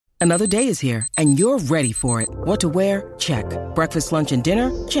Another day is here, and you're ready for it. What to wear? Check. Breakfast, lunch, and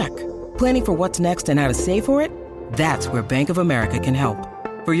dinner? Check. Planning for what's next and how to save for it? That's where Bank of America can help.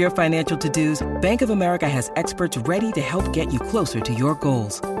 For your financial to-dos, Bank of America has experts ready to help get you closer to your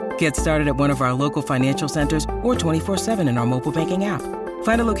goals. Get started at one of our local financial centers or 24/7 in our mobile banking app.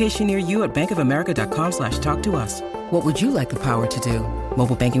 Find a location near you at bankofamerica.com/talktous. What would you like the power to do?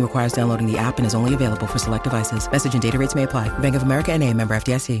 Mobile banking requires downloading the app and is only available for select devices. Message and data rates may apply. Bank of America N.A., member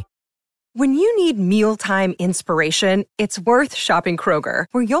FDIC. When you need mealtime inspiration, it's worth shopping Kroger,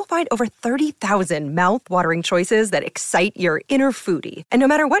 where you'll find over 30,000 mouth-watering choices that excite your inner foodie. And no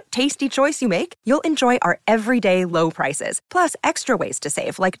matter what tasty choice you make, you'll enjoy our everyday low prices, plus extra ways to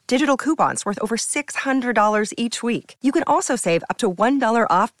save, like digital coupons worth over $600 each week. You can also save up to $1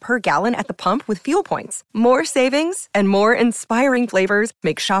 off per gallon at the pump with fuel points. More savings and more inspiring flavors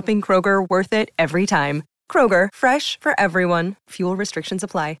make shopping Kroger worth it every time. Kroger, fresh for everyone. Fuel restrictions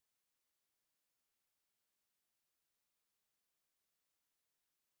apply.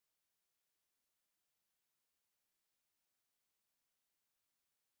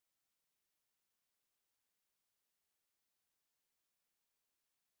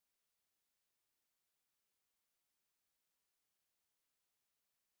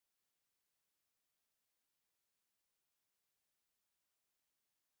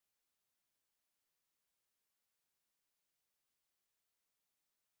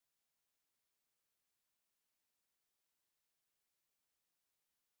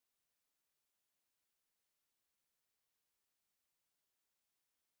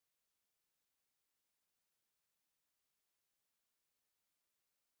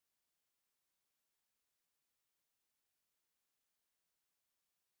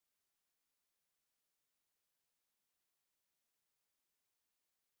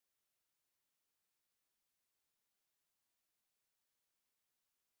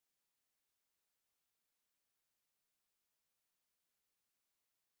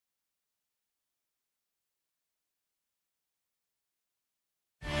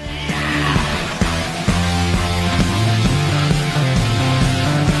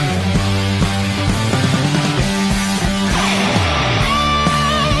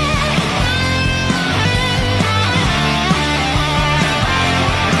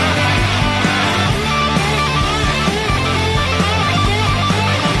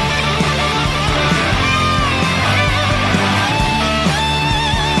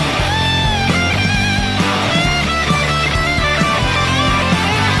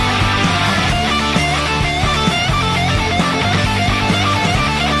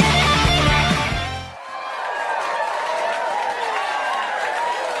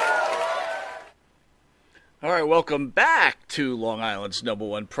 Welcome back to Long Island's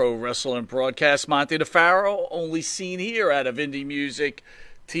 #1 pro wrestling broadcast. Monte The Pharaoh, only seen here out of Indie Music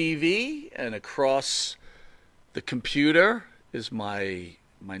TV, and across the computer is my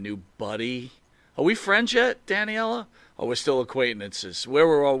new buddy. Are we friends yet, Daniela? Or we're still acquaintances? Where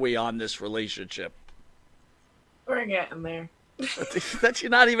are we on this relationship? We're getting there. That's you're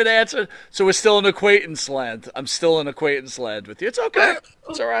not even answering. So we're still in acquaintance land. I'm still in acquaintance land with you. It's okay.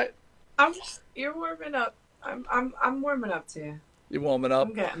 It's all right. You're warming up. I'm warming up to you. You're warming up?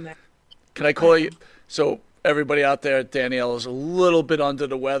 I'm getting there. Can I call you? So everybody out there, Danielle's a little bit under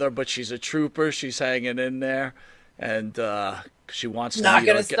the weather, but she's a trooper. She's hanging in there, and she wants to not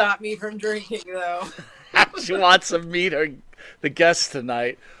going to stop me from drinking, though. She wants to meet the guests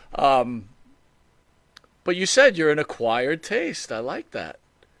tonight. But you said you're an acquired taste. I like that.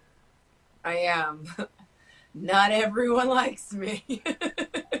 I am. Not everyone likes me.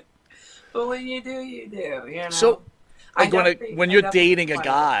 But when you do, you do. You know. So, like when you're dating a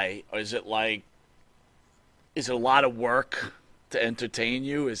guy, is it a lot of work to entertain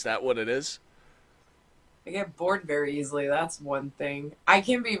you? Is that what it is? I get bored very easily. That's one thing. I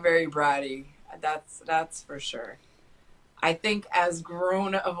can be very bratty. That's for sure. I think as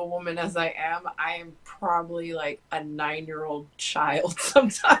grown of a woman as I am probably like a 9-year-old child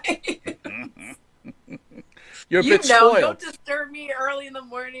sometimes. You're a bit spoiled. Don't disturb me early in the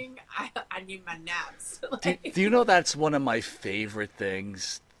morning. I need my naps. Do you know that's one of my favorite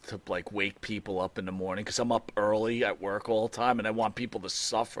things, to like wake people up in the morning, because I'm up early at work all the time and I want people to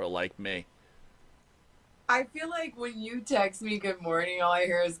suffer like me. I feel like when you text me good morning, all I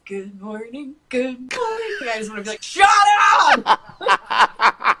hear is good morning, good morning. I just want to be like, shut up!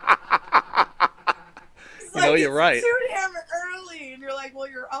 You're right. It's too damn early. And you're like, well,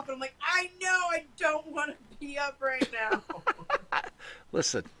 you're up. And I'm like, I know, I don't want to be up right now.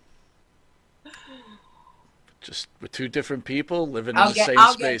 Listen, Just with two different people living in the same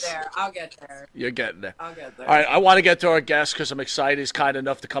space. I'll get there. You're getting there. I'll get there. All right, I want to get to our guest because I'm excited. He's kind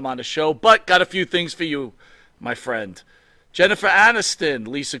enough to come on the show, but got a few things for you, my friend. Jennifer Aniston,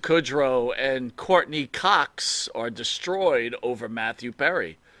 Lisa Kudrow, and Courtney Cox are destroyed over Matthew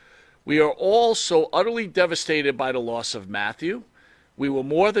Perry. We are all so utterly devastated by the loss of Matthew. We were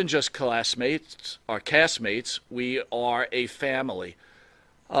more than just classmates or castmates. We are a family.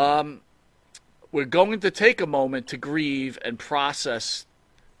 We're going to take a moment to grieve and process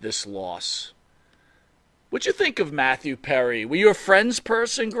this loss. What'd you think of Matthew Perry? Were you a Friends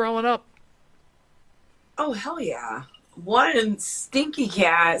person growing up? Oh, hell yeah. One stinky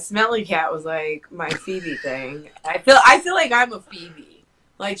cat, smelly cat was like my Phoebe thing. I feel like I'm a Phoebe.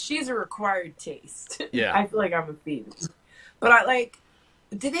 Like, she's a required taste. Yeah. I feel like I'm a Phoebe. But I like,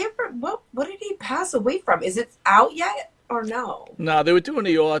 did they ever, what did he pass away from? Is it out yet? Or no? No, they were doing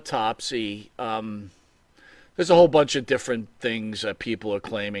the autopsy. There's a whole bunch of different things that people are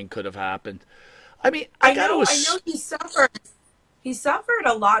claiming could have happened. I mean, I know he suffered. He suffered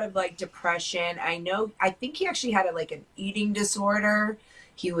a lot of like depression. I think he actually had an eating disorder.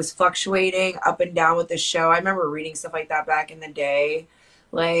 He was fluctuating up and down with the show. I remember reading stuff like that back in the day.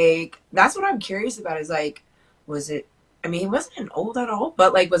 Like, that's what I'm curious about is like, was it, I mean, he wasn't old at all,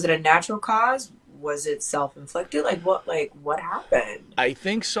 but like, was it a natural cause? Was it self-inflicted? Like what happened? I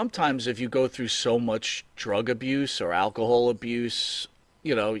think sometimes if you go through so much drug abuse or alcohol abuse,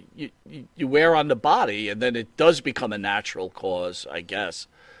 you know, you wear on the body, and then it does become a natural cause, I guess.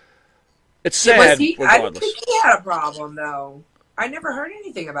 It's sad, regardless. I don't think he had a problem, though. I never heard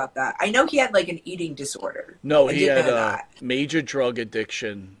anything about that. I know he had like an eating disorder. No, he had a major drug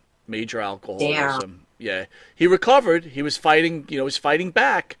addiction, major alcoholism. Damn. Yeah, he recovered. He was fighting. You know, he was fighting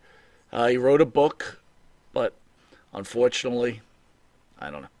back. He wrote a book, but unfortunately, I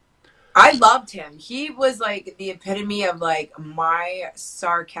don't know. I loved him. He was like the epitome of like my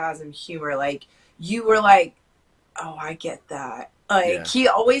sarcasm humor. Like, you were like, oh, I get that. Like, yeah. He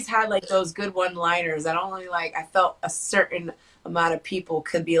always had like those good one-liners that only like I felt a certain amount of people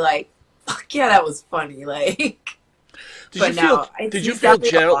could be like, fuck yeah, that was funny. Like, did you feel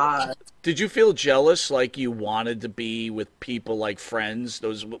jealous? Did you feel jealous, like you wanted to be with people like Friends?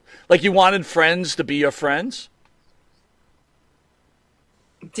 Like you wanted Friends to be your friends?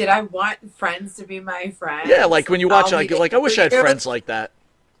 Did I want Friends to be my friends? Yeah, like when you watch, like I wish I had friends like that.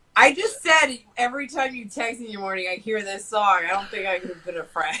 I just said every time you text me in the morning, I hear this song. I don't think I could have been a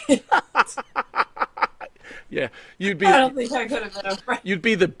friend. Yeah, I don't think I could have been a friend. You'd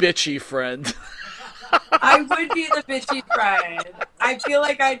be the bitchy friend. I would be the bitchy friend. I feel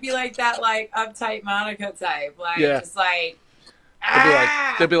like I'd be like that, like uptight Monica type, like just like.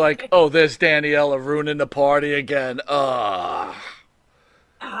 They'd be like, oh, there's Daniela ruining the party again.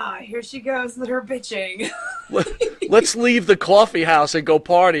 Here she goes with her bitching. Let's leave the coffee house and go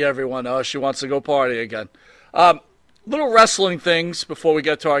party, everyone. Oh, she wants to go party again. Little wrestling things before we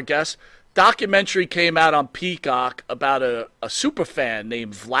get to our guest. Documentary came out on Peacock about a super fan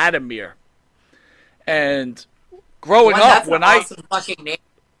named Vladimir. And growing up, that's an awesome fucking name.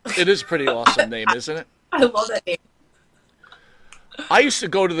 It is a pretty awesome name, isn't it? I love that name. I used to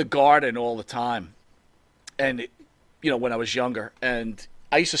go to the Garden all the time, and when I was younger, and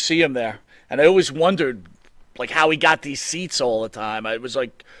I used to see him there, and I always wondered, like, how he got these seats all the time. It was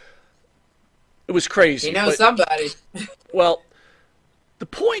crazy. Somebody. Well, the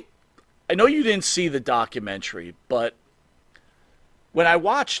point, I know you didn't see the documentary, but when I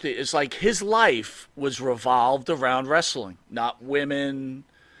watched it, it's like his life was revolved around wrestling, not women.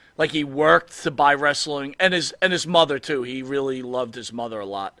 Like, he worked to buy wrestling, and his mother too. He really loved his mother a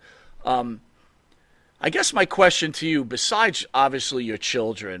lot. I guess my question to you, besides obviously your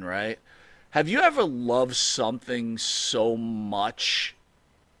children, right? Have you ever loved something so much,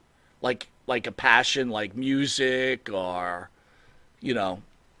 like a passion, like music, or I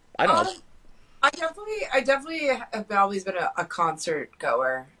don't know. I definitely have always been a concert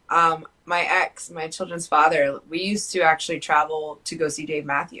goer. My ex, my children's father, we used to actually travel to go see Dave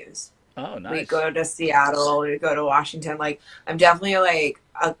Matthews. Oh, nice. We'd go to Seattle, we'd go to Washington. Like, I'm definitely like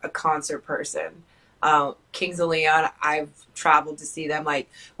a concert person. Kings of Leon, I've traveled to see them. Like,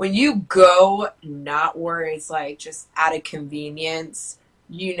 when you go not where it's like just out of convenience,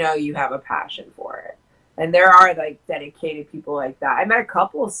 you have a passion for it. And there are like dedicated people like that. I met a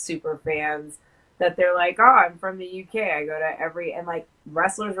couple of super fans that they're like, oh, I'm from the UK. I go to and like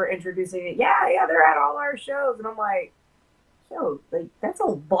wrestlers were introducing it. Yeah, they're at all our shows. And I'm like, yo, like, that's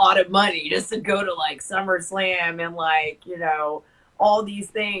a lot of money just to go to like SummerSlam and like, all these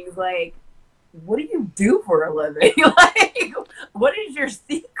things. Like, what do you do for a living? Like, what is your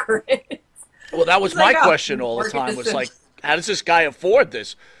secret? Well, that was It's my like, question all the Morgan time. Was is- like, how does this guy afford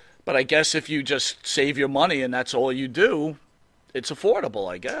this? But I guess if you just save your money and that's all you do, it's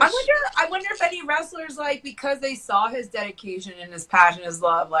affordable, I guess. I wonder if any wrestlers, like, because they saw his dedication and his passion, his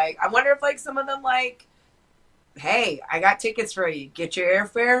love, like, I wonder if, like, some of them, like, hey, I got tickets for you. Get your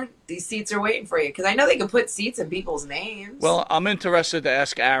airfare. These seats are waiting for you. Because I know they can put seats in people's names. Well, I'm interested to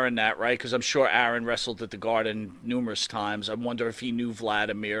ask Aron that, right? Because I'm sure Aron wrestled at the Garden numerous times. I wonder if he knew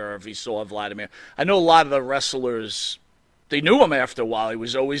Vladimir or if he saw Vladimir. I know a lot of the wrestlers, they knew him after a while. He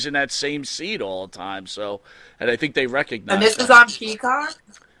was always in that same seat all the time. So, and I think they recognized and this that. is on Peacock?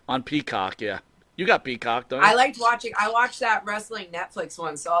 On Peacock, yeah. You got Peacock, don't you? I watched that wrestling Netflix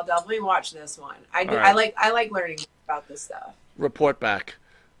one, so I'll definitely watch this one. I do. Right. I like learning about this stuff. Report back.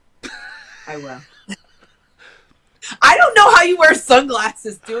 I will. I don't know how you wear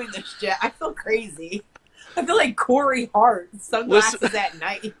sunglasses doing this shit. I feel crazy. I feel like Corey Hart, sunglasses at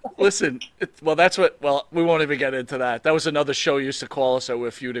night. Listen, well, we won't even get into that. That was another show you used to call us that we're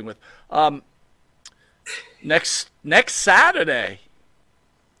feuding with. Next Saturday,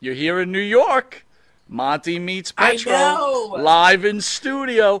 you're here in New York. Monty meets Petro I know. live in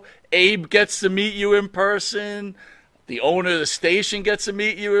studio. Abe gets to meet you in person. The owner of the station gets to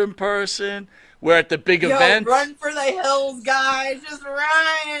meet you in person. We're at the big event. Run for the hills, guys. Just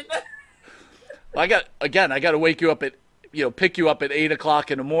run. I got to wake you up at, pick you up at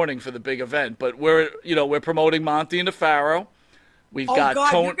 8:00 in the morning for the big event. But we're promoting Monte and the Pharaoh. We've got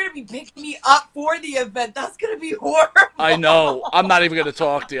God, you're going to be picking me up for the event. That's going to be horrible. I know. I'm not even going to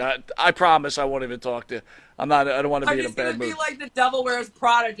talk to you. I promise I won't even talk to you. I don't want to be in a bad mood. I'm just going to be like the Devil Wears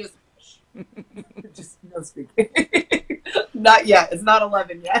Prada, just no speaking. Not yet. It's not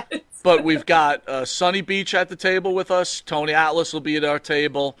 11 yet. But we've got Sunny Beach at the table with us. Tony Atlas will be at our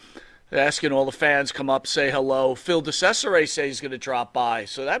table. They're asking all the fans come up, say hello. Phil DeCesare says he's going to drop by.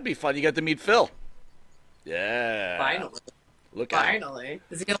 So that'd be fun. You get to meet Phil. Yeah. Finally. Look out. Finally.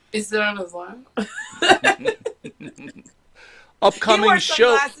 Is he going to be sitting on his lap? Upcoming he wore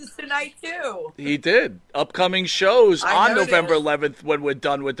show. sunglasses tonight, too. He did. Upcoming shows I on noticed. November 11th when we're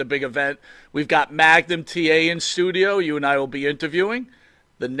done with the big event. We've got Magnum TA in studio. You and I will be interviewing.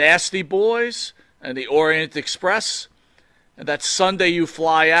 The Nasty Boys and the Orient Express. And that Sunday you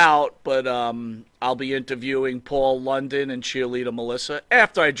fly out, but I'll be interviewing Paul London and cheerleader Melissa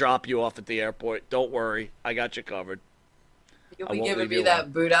after I drop you off at the airport. Don't worry. I got you covered. You'll I be won't giving leave me you that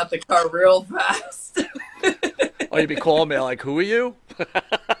alone. boot out the car real fast. Oh, you'll be calling me like, who are you?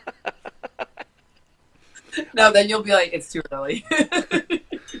 No, then you'll be like, it's too early.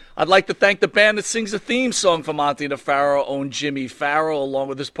 I'd like to thank the band that sings the theme song for Monte the Pharaoh, own Jimmy Farrell, along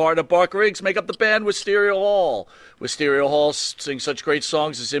with his partner Bark Riggs, make up the band Wisteria Hall. Wisteria Hall sings such great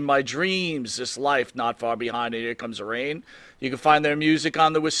songs as In My Dreams, This Life, Not Far Behind, and Here Comes the Rain. You can find their music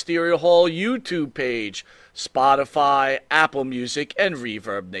on the Wisteria Hall YouTube page, Spotify, Apple Music, and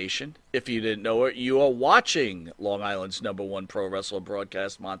Reverb Nation. If you didn't know it, you are watching Long Island's #1 pro wrestler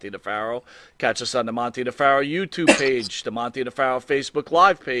broadcast, Monte the Pharaoh. Catch us on the Monte the Pharaoh YouTube page, the Monte the Pharaoh Facebook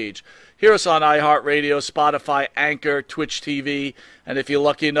Live page. Hear us on iHeartRadio, Spotify, Anchor, Twitch TV. And if you're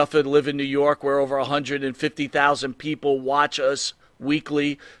lucky enough to live in New York, where over 150,000 people watch us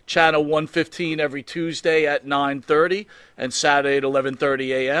weekly, channel 115 every Tuesday at 9:30 and Saturday at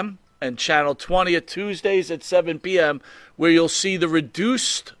 11:30 a.m. and channel 20 at Tuesdays at 7 p.m., where you'll see the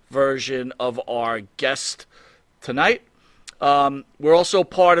reduced version of our guest tonight. We're also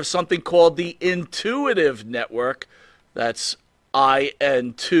part of something called the Intuitive Network. That's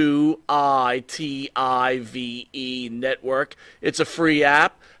IN2ITIVE Network. It's a free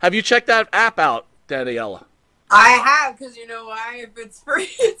app. Have you checked that app out, Daniela? I have, because you know why? If it's free,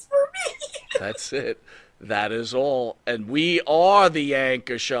 it's for me. That's it. That is all. And we are the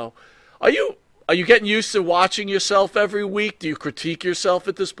Anchor Show. Are you getting used to watching yourself every week? Do you critique yourself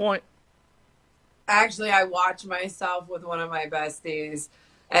at this point? Actually, I watch myself with one of my besties,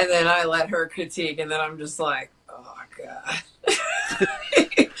 and then I let her critique, and then I'm just like, oh, God.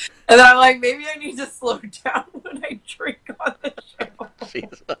 And then I'm like, maybe I need to slow down when I drink on the show.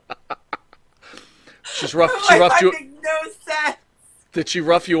 Jeez. She's rough. I'm She like, roughed that you. makes no sense. Did she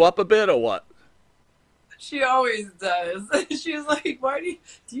rough you up a bit or what? She always does. She's like, why do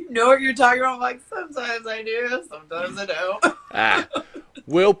you know what you're talking about? I'm like, sometimes I do, sometimes I don't.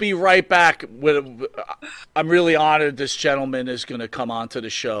 We'll be right back. I'm really honored this gentleman is going to come onto the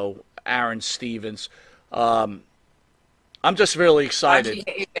show, Aron Stevens. I'm just really excited.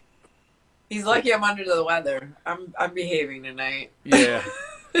 He's lucky I'm under the weather. I'm behaving tonight. Yeah.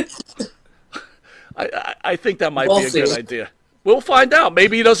 I think that might be a good idea. We'll find out.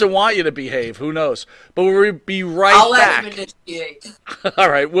 Maybe he doesn't want you to behave. Who knows? But we'll be right I'll back. let him initiate. All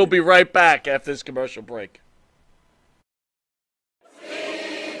right, we'll be right back after this commercial break.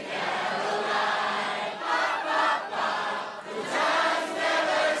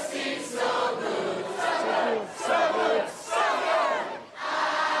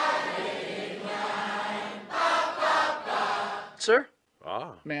 Sir?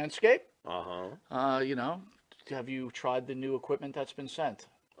 Manscaped? You know, have you tried the new equipment that's been sent?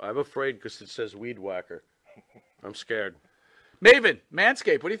 I'm afraid because it says weed whacker. I'm scared. Maven,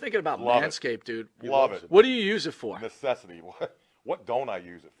 Manscaped, what are you thinking about Love Manscaped, dude? Love it. What do you use it for? Necessity. What don't I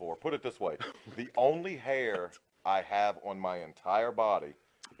use it for? Put it this way. The only hair I have on my entire body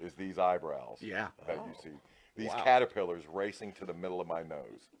is these eyebrows. Yeah. That you see. These caterpillars racing to the middle of my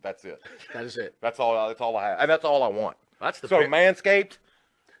nose. That's it. That is it. That's all I have. And that's all I want. That's the So Manscaped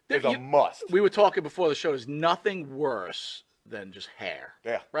is a must. We were talking before the show. There's nothing worse than just hair.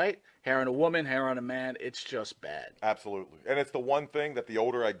 Yeah. Right? Hair on a woman, hair on a man. It's just bad. Absolutely. And it's the one thing that the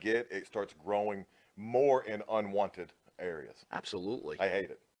older I get, it starts growing more in unwanted areas. Absolutely. I hate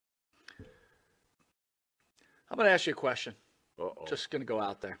it. I'm going to ask you a question. Uh-oh. Just going to go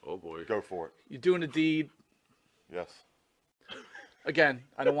out there. Oh, boy. Go for it. You're doing a deed. Yes. Again,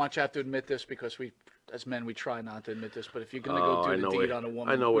 I don't want you to have to admit this because we, as men, we try not to admit this. But if you're going to go do the deed on a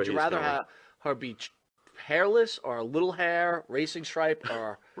woman, would you rather have her be hairless or a little hair, racing stripe,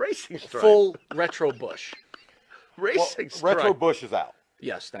 or racing stripe, full retro bush? Racing stripe. Retro bush is out.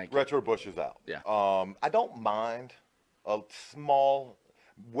 Yes, thank you. Retro bush is out. Yeah. I don't mind a small,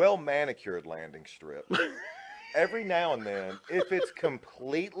 well-manicured landing strip. Every now and then, if it's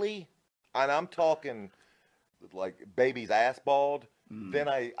completely, and I'm talking like baby's ass bald, then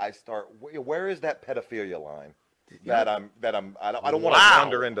I start. Where is that pedophilia line? I don't want to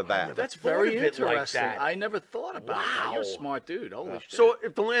wander into that. That's very interesting. Like that. I never thought about that. You're a smart dude. Holy shit. So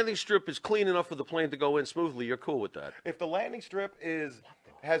if the landing strip is clean enough for the plane to go in smoothly, you're cool with that? If the landing strip has,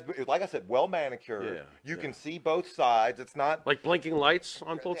 like I said, well manicured, you can see both sides. It's not like blinking lights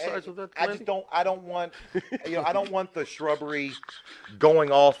on both sides of that. I don't want, I don't want the shrubbery going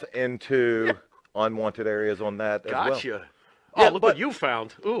off into unwanted areas on that as well. Gotcha. Oh, look what you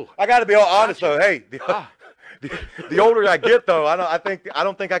found. Ooh. I got to be all honest though. Hey, the older I get though, I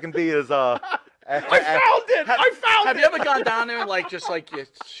don't think I can be as I found it. Have you ever gone down there and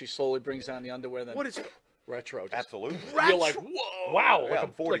she slowly brings down the underwear? Then what is it? Retro. Absolutely. You're like, whoa. Wow. Yeah,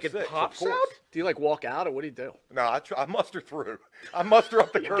 like it pops out? Do you walk out or what do you do? No, I muster through. I muster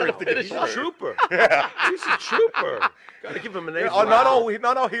up the courage to get He's through. a trooper. Yeah. He's a trooper. Got to give him an A. Not all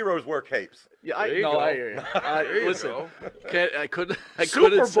heroes wear capes. Yeah, I hear you. Listen, I couldn't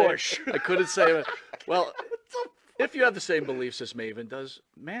say it. Well, if you have the same beliefs as Maven, does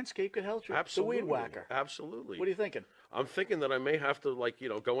Manscaped could help you? Absolutely. The weed whacker. Absolutely. What are you thinking? I'm thinking that I may have to,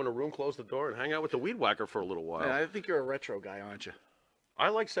 go in a room, close the door, and hang out with the weed whacker for a little while. Yeah, I think you're a retro guy, aren't you? I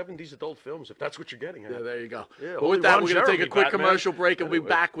like 70s adult films, if that's what you're getting at. Yeah, there you go. Yeah, but with that, we're going to take a quick Batman. commercial break, and we'll be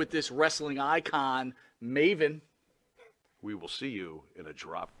back with this wrestling icon, Maven. We will see you in a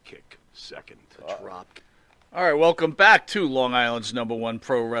drop kick second. All right, welcome back to Long Island's #1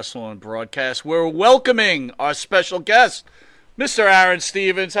 pro wrestling broadcast. We're welcoming our special guest, Mr. Aron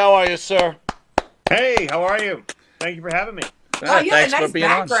Stevens. How are you, sir? Hey, how are you? Thank you for having me. Oh, you have thanks a nice for being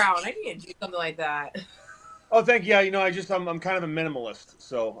on. background. I need to do something like that. Oh, thank you. Yeah, I'm kind of a minimalist,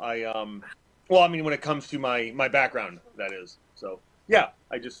 so when it comes to my background, that is. So yeah,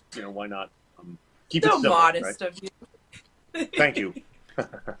 I just why not keep it So simple, modest right? of you. Thank you.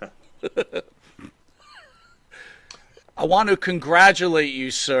 I want to congratulate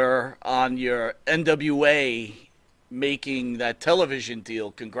you, sir, on your NWA making that television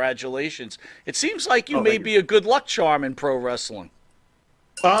deal. Congratulations. It seems like you may be a good luck charm in pro wrestling.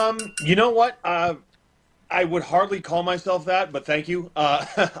 You know what? I would hardly call myself that, but thank you.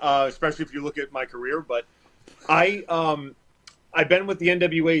 Especially if you look at my career. But I've been with the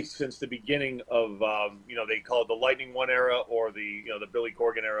NWA since the beginning of they call it the Lightning One era or the Billy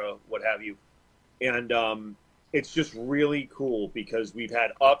Corgan era, what have you. And it's just really cool because we've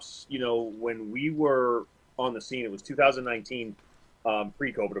had ups. When we were on the scene, it was 2019,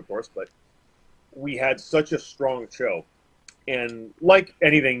 pre-COVID, of course, but we had such a strong show. And like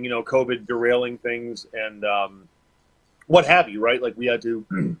anything, COVID derailing things and what have you, right? Like we had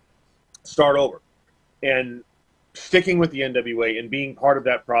to start over. And sticking with the NWA and being part of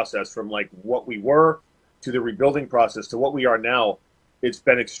that process from like what we were to the rebuilding process to what we are now, it's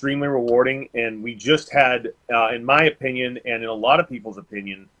been extremely rewarding. And we just had, in my opinion, and in a lot of people's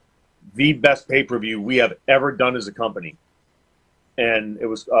opinion, the best pay-per-view we have ever done as a company. And it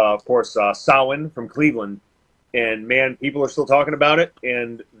was, of course, Samhain from Cleveland And man, people are still talking about it,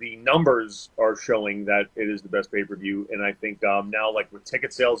 and the numbers are showing that it is the best pay-per-view. And I think now, like with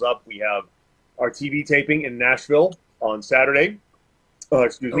ticket sales up, we have our TV taping in Nashville on Saturday.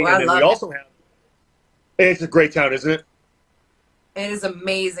 Excuse me, and then we also have. It's a great town, isn't it? It is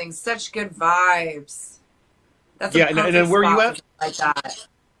amazing. Such good vibes. That's yeah. And then where are you at? Like that.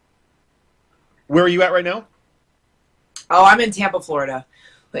 Where are you at right now? Oh, I'm in Tampa, Florida.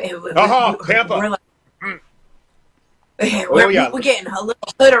 Tampa. We're like, we're getting a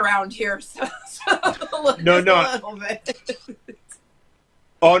little hood around here. So no. A little bit.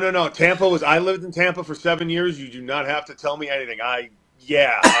 Oh, no. I lived in Tampa for 7 years. You do not have to tell me anything. I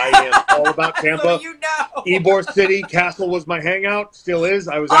am all about Tampa. You know. Ybor City, Castle was my hangout. Still is.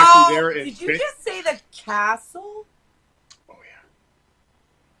 I was actually there. Did you just say the Castle?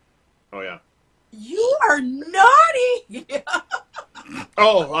 Oh, yeah. You are naughty. Yeah.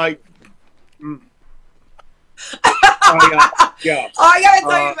 Oh, I gotta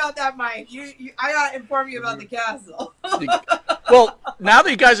tell you about that, Mike. I gotta inform you about the Castle. Well, now that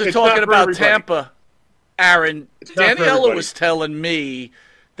you guys are It's talking not for about everybody. Tampa, Aaron, It's not for Daniela everybody. was telling me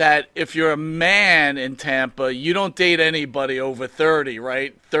that if you're a man in Tampa, you don't date anybody over 30,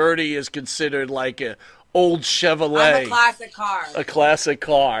 right? 30 is considered like a old Chevrolet. I'm a classic car. A classic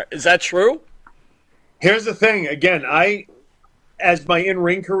car. Is that true? Here's the thing. Again, as my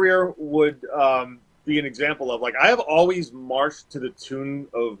in-ring career would be an example of, like, I have always marched to the tune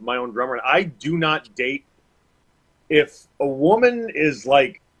of my own drummer. And I do not date. If a woman is,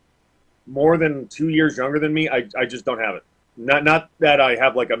 like, more than 2 years younger than me, I just don't have it. Not that I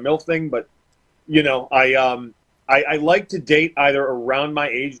have, like, a MILF thing, but, you know, I like to date either around my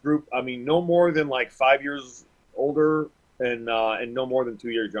age group. I mean, no more than, like, 5 years older and no more than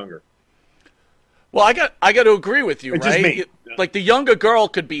 2 years younger. Well, I got to agree with you, It's right? just me. Like, the younger girl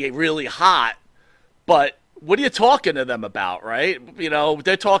could be really hot, but what are you talking to them about, right? You know,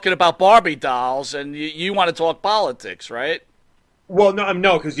 they're talking about Barbie dolls, and you want to talk politics, right? Well,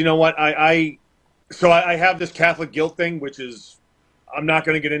 no, because you know what? I have this Catholic guilt thing, which is, I'm not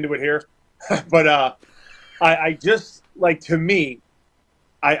going to get into it here, but I just, like, to me,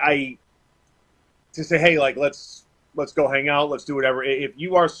 I to say, hey, like, let's go hang out, let's do whatever. If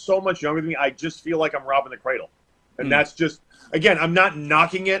you are so much younger than me, I just feel like I'm robbing the cradle, and that's just, again, I'm not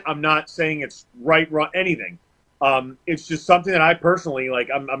knocking it. I'm not saying it's right, wrong, anything. It's just something that I personally, like,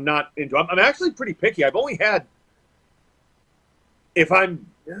 I'm not into. I'm actually pretty picky. I've only had, if I'm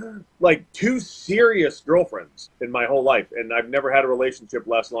like, 2 serious girlfriends in my whole life, and I've never had a relationship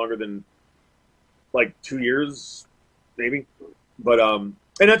last longer than like 2 years, maybe. But and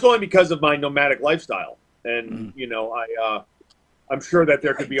that's only because of my nomadic lifestyle. And you know, I'm sure that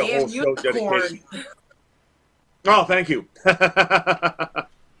there could be a whole show dedicated. Oh, thank you.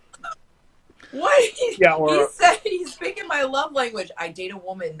 What? Yeah, He said he's speaking my love language. I date a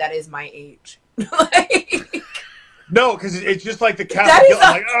woman that is my age. Like, no, because it's just like the that Catholic is, guilt.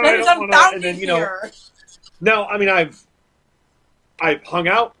 Like, oh, I is don't wanna, unfounded and then, you know, here. no, I mean, I've hung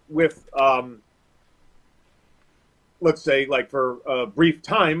out with, let's say, like, for a brief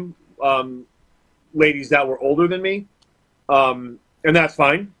time, ladies that were older than me, and that's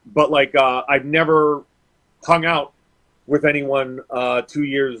fine. But, like, I've never hung out with anyone 2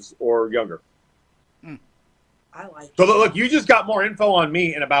 years or younger. I like So, look, you just got more info on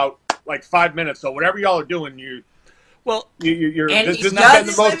me in about, like, 5 minutes. So whatever y'all are doing, you're And this he has been the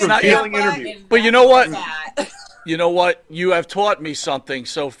does most live in revealing Tampa, interview. and But you know what? that. You know what? You have taught me something.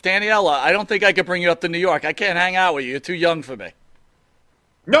 So, Daniela, I don't think I could bring you up to New York. I can't hang out with you. You're too young for me.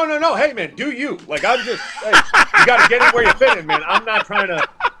 No. Hey, man, do you. Like, I'm just, hey, you got to get in where you fit in, man. I'm not trying to,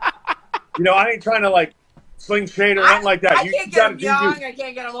 you know, I ain't trying to, like, sling shade or nothing like that. I You can't gotta get him young. you. I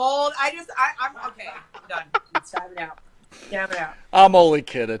can't get him old. I'm okay. I'm done. It's time out. Time out. I'm only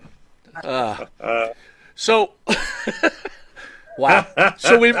kidding. So, wow.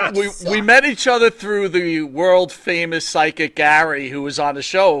 So we met each other through the world famous psychic Gary, who was on the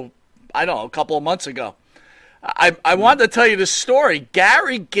show, I don't know, a couple of months ago. I wanted to tell you this story.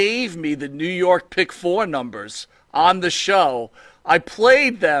 Gary gave me the New York Pick 4 numbers on the show. I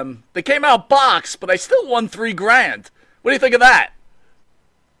played them. They came out boxed, but I still won $3,000. What do you think of that?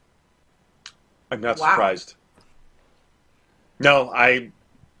 I'm not Wow. surprised. No, I'm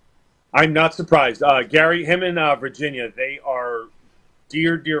not surprised. Gary, him and Virginia, they are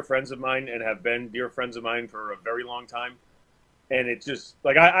dear friends of mine and have been dear friends of mine for a very long time. And it's just,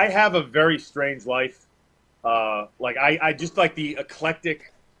 like, I have a very strange life. Like, I just like the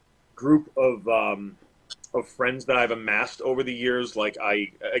eclectic group of friends that I've amassed over the years. Like,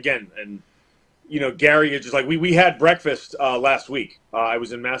 and Gary is just like, we had breakfast last week. I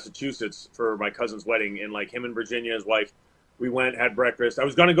was in Massachusetts for my cousin's wedding, and like him and Virginia, his wife, we went, had breakfast. I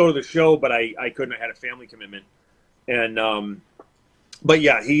was going to go to the show, but I couldn't. I had a family commitment. And, but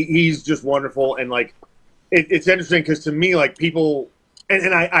yeah, he's just wonderful. And like, it's interesting because to me, like people,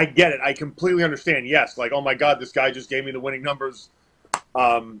 and I get it. I completely understand. Yes. Like, oh my God, this guy just gave me the winning numbers.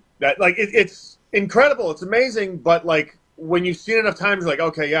 That like, it's incredible. It's amazing. But like, when you've seen it enough times, you're like,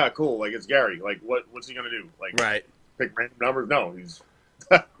 okay, yeah, cool. Like it's Gary. Like what's he going to do? Like right. Pick random numbers? No,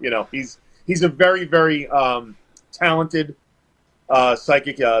 he's, he's a very, very, talented,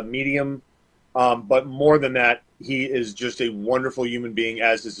 psychic, medium. But more than that, he is just a wonderful human being,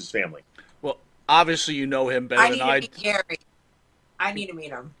 as is his family. Well, obviously you know him better than I. I need to meet Gary. I need to meet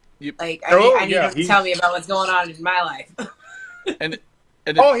him. I need him to tell me about what's going on in my life. and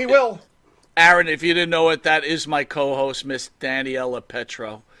he will. Aaron, if you didn't know it, that is my co-host, Miss Daniela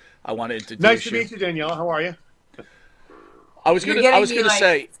Petro. I want to introduce you. Nice to meet you, Daniela. How are you? I was gonna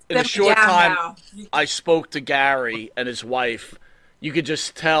say, in a short time, I spoke to Gary and his wife. You could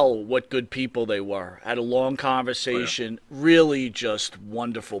just tell what good people they were. Had a long conversation. Oh, yeah. Really just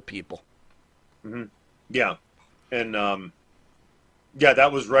wonderful people. Mm-hmm. Yeah. And, yeah,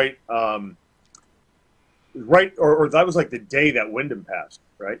 that was right. Or that was like the day that Wyndham passed,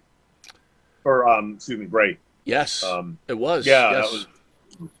 right? Or, excuse me, Bray. Yes, it was. Yeah, yes. that was.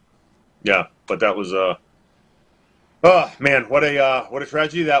 Yeah, but that was, oh, man, what a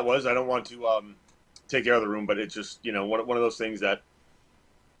tragedy that was. I don't want to, take care of the room, but it's just, one of those things that,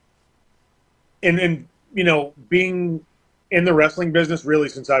 and being in the wrestling business really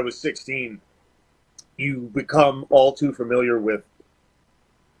since I was 16, you become all too familiar with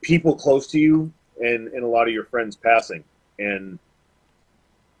people close to you and a lot of your friends passing. And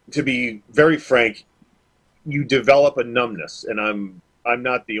to be very frank, you develop a numbness, and I'm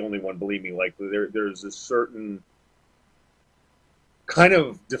not the only one, believe me. Like there's a certain kind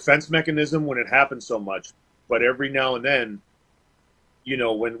of defense mechanism when it happens so much, but every now and then,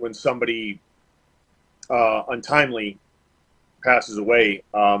 when somebody untimely passes away,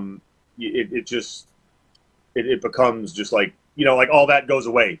 it becomes just like, like all that goes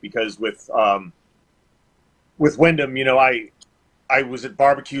away, because with Wyndham, I was at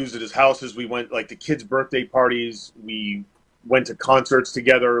barbecues at his houses. We went like to kids' birthday parties. We went to concerts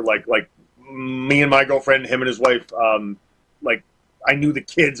together. Like me and my girlfriend, him and his wife. Like I knew the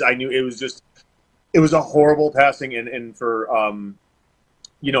kids. I knew it was a horrible passing, and for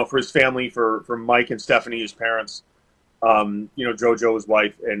for his family, for Mike and Stephanie, his parents, JoJo, his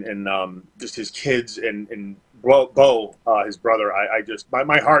wife, and just his kids, and Bo, his brother. I just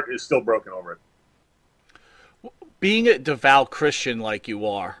my heart is still broken over it. Being a devout Christian like you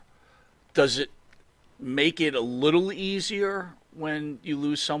are, does it make it a little easier when you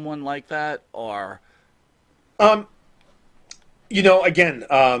lose someone like that, or? Again,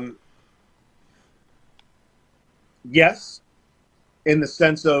 yes, in the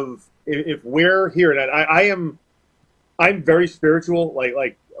sense of if we're here, and I'm very spiritual,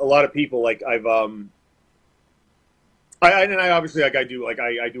 like a lot of people. Like I obviously I do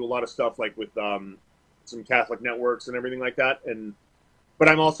a lot of stuff like with some Catholic networks and everything like that, but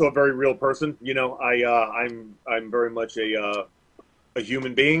I'm also a very real person. I'm very much a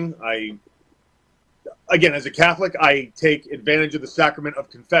human being. Again, as a Catholic, I take advantage of the sacrament of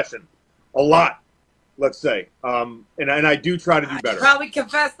confession a lot, let's say, and I do try to do better. You probably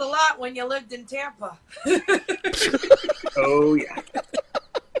confessed a lot when you lived in Tampa. Oh yeah,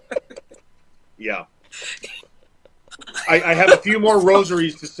 yeah. I have a few more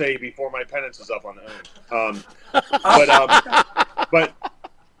rosaries to say before my penance is up on the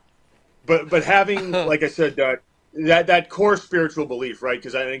but having, like I said, that core spiritual belief, right?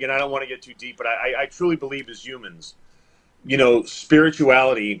 Because I don't want to get too deep, but I truly believe as humans,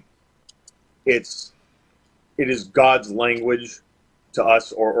 spirituality, it is God's language to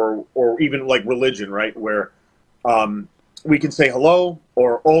us, or even like religion, right? Where we can say hello,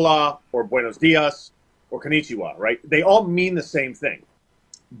 or hola, or buenos dias, or konnichiwa, right? They all mean the same thing,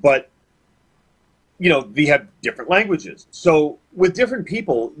 but they have different languages. So with different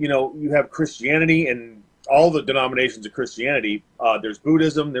people, you have Christianity and all the denominations of Christianity. There's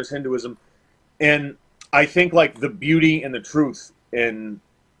Buddhism, there's Hinduism, and I think like the beauty and the truth in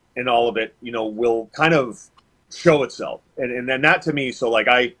all of it, will kind of show itself, and then that to me. So like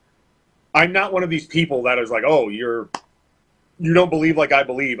I'm not one of these people that is like, oh, you don't believe like I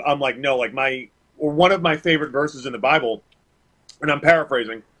believe. I'm like, no, like one of my favorite verses in the Bible, and I'm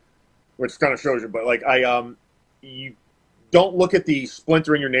paraphrasing, which kind of shows you, but like you don't look at the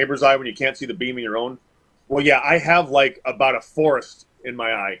splinter in your neighbor's eye when you can't see the beam in your own. Well, yeah, I have like about a forest in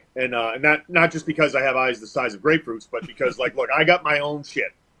my eye, and not just because I have eyes the size of grapefruits, but because like, look, I got my own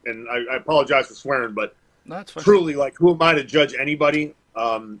shit, and I apologize for swearing, but That's fine. truly, like, who am I to judge anybody?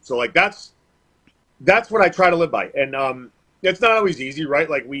 So like that's what I try to live by, and it's not always easy, right?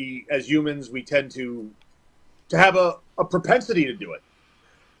 Like we as humans, we tend to have a propensity to do it.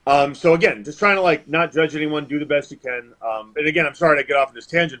 So again, just trying to like not judge anyone, do the best you can. And again, I'm sorry to get off on this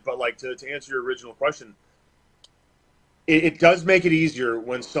tangent, but like to answer your original question, it does make it easier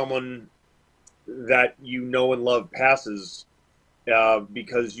when someone that you know and love passes,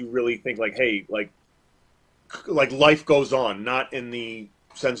 because you really think like, hey, like life goes on, not in the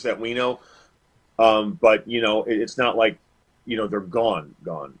sense that we know, but you know, it's not like, you know, they're gone.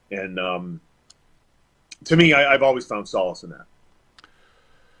 And to me, I've always found solace in that.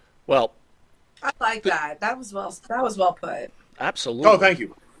 Well, I like that. That was well put. absolutely. Oh, thank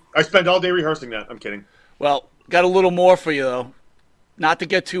you. I spent all day rehearsing that. I'm kidding. Well, got a little more for you, though. Not to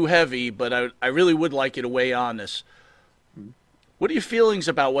get too heavy, but I really would like you to weigh on this. What are your feelings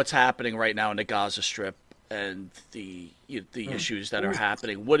about what's happening right now in the Gaza Strip and the issues that are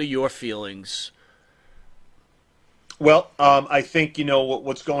happening? What are your feelings? Well, I think, you know,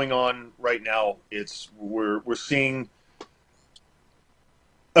 what's going on right now, we're seeing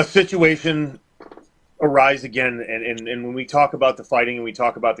a situation arise again, and when we talk about the fighting and we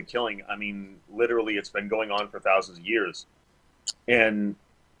talk about the killing, I mean, literally it's been going on for thousands of years. And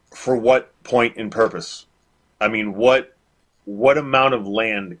for what point and purpose? I mean, what amount of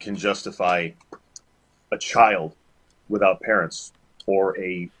land can justify a child without parents, or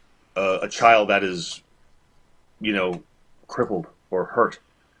a child that is, you know, crippled or hurt,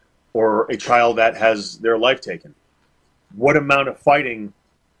 or a child that has their life taken? What amount of fighting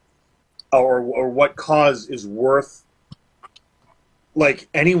or what cause is worth like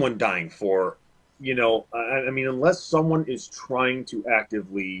anyone dying for? You know, I mean, unless someone is trying to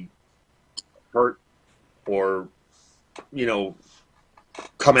actively hurt or, you know,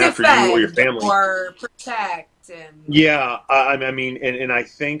 come after you or your family, or protect, and yeah, I mean, and I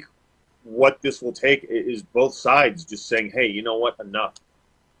think what this will take is both sides just saying, hey, you know what, enough.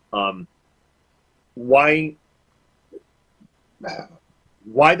 Why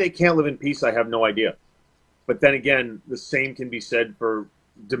they can't live in peace, I have no idea. But then again, the same can be said for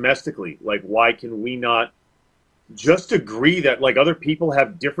domestically. Like, why can we not just agree that like other people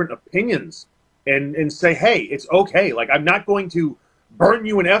have different opinions and say, hey, it's okay. Like, I'm not going to burn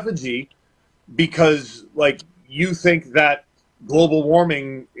you in effigy because like you think that global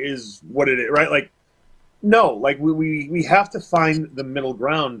warming is what it is, right? Like, no, like we have to find the middle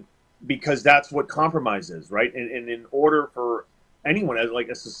ground, because that's what compromise is, right? And in order for anyone as like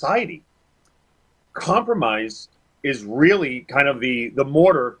a society, compromise is really kind of the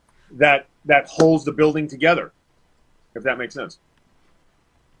mortar that holds the building together, if that makes sense.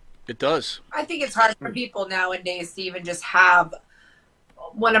 It does. I think it's hard for people nowadays to even just have.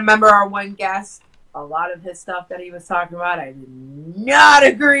 When I remember our one guest, a lot of his stuff that he was talking about, I did not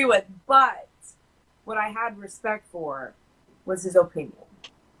agree with. But what I had respect for was his opinion.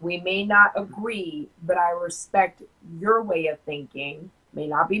 We may not agree, but I respect your way of thinking. May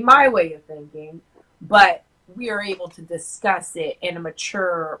not be my way of thinking, but we are able to discuss it in a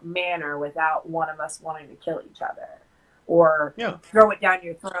mature manner without one of us wanting to kill each other or throw it down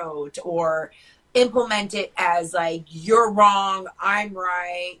your throat or implement it as like, you're wrong, I'm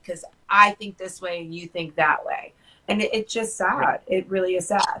right, because I think this way and you think that way. And it's just sad. It really is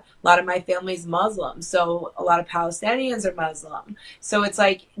sad. A lot of my family's Muslim, so a lot of Palestinians are Muslim. So it's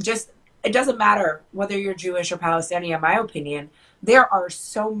like, just, it doesn't matter whether you're Jewish or Palestinian, in my opinion. There are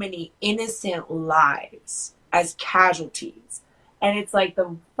so many innocent lives as casualties. And it's like,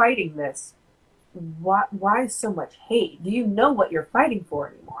 the fighting this, why so much hate? Do you know what you're fighting for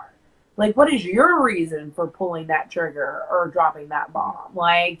anymore? Like, what is your reason for pulling that trigger or dropping that bomb?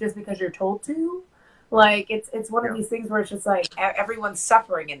 Like, just because you're told to? Like, it's one of these things where it's just like everyone's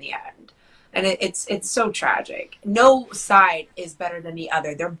suffering in the end. And it's so tragic. No side is better than the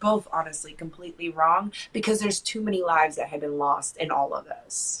other. They're both honestly completely wrong, because there's too many lives that have been lost in all of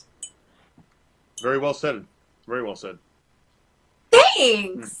this. Very well said. Very well said.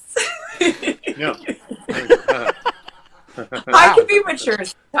 Thanks! Yeah. I can be mature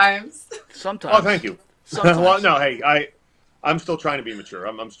sometimes. Sometimes. Oh, thank you. Sometimes. Well, no, hey, I'm still trying to be mature.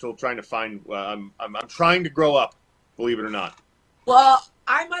 I'm still trying to find. I'm trying to grow up. Believe it or not. Well,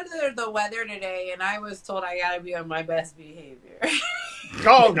 I'm under the weather today, and I was told I gotta be on my best behavior.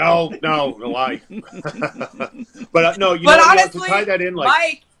 Oh no lie. But no, you know, honestly, to tie that in, like,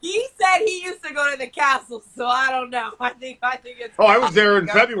 Mike, he said he used to go to the castle, so I don't know. I think it's. Oh, I was there in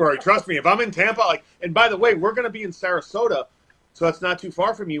February. Trust me. If I'm in Tampa, like, and by the way, we're going to be in Sarasota so that's not too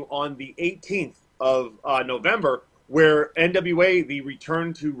far from you, on the 18th of November, where NWA, the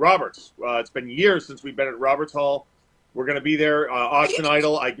return to Roberts. It's been years since we've been at Roberts Hall. We're going to be there. Austin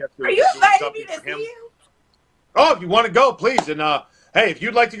Idol, I guess. Are you inviting me to see you? Oh, if you want to go, please. And hey, if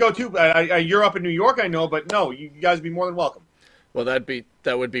you'd like to go too, you're up in New York, I know, but no, you guys would be more than welcome. Well,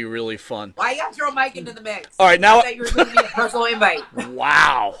 that would be really fun. Why you got to throw Mike into the mix? All right, now I thought you were giving me a personal invite.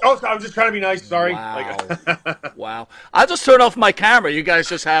 Wow. Oh, I was just trying to be nice. Sorry. Wow. Wow. I'll just turn off my camera. You guys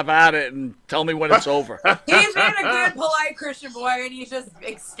just have at it and tell me when it's over. He's being a good, polite Christian boy, and he's just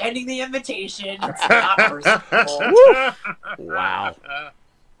extending the invitation. It's not personal. Wow.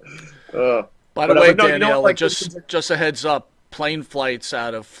 By the way, Danielle, just a heads up, plane flights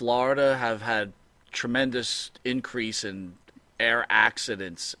out of Florida have had tremendous increase in air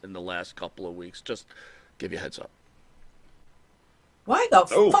accidents in the last couple of weeks. Just give you a heads up. Why the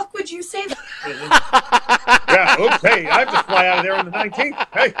fuck would you say that? Yeah, okay. I have to fly out of there on the 19th.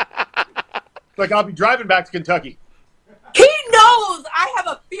 Hey. It's like I'll be driving back to Kentucky. He knows I have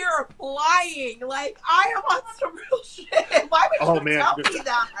a fear of flying. Like, I am on some real shit. Why would you tell me that?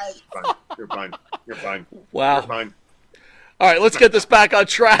 You're fine. You're fine. Wow. You're fine. All right, let's get this back on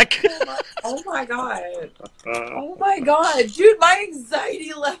track. Oh my god. Oh my god. Dude, my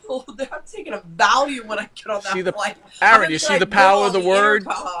anxiety level, I'm taking a Valium when I get on that flight. Aaron, you see the power of the word?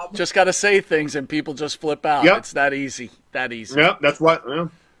 Just got to say things and people just flip out. Yep. It's that easy. That easy. Yeah, that's what.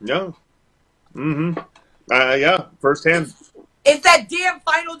 Yeah. Mm-hmm. Yeah, firsthand. It's that damn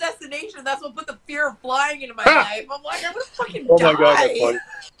Final Destination. That's what put the fear of flying into my life. I'm like, I'm gonna fucking die. Oh my god,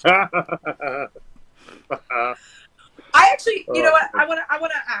 that's funny. I actually, you know what? I want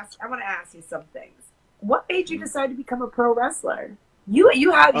to ask you some things. What made you decide to become a pro wrestler? You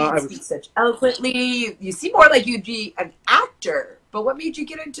speak such eloquently. You seem more like you'd be an actor. But what made you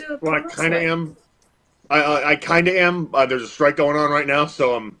get into pro wrestling? I kind of am. I kind of am. There's a strike going on right now,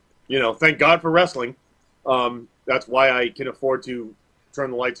 so thank God for wrestling. That's why I can afford to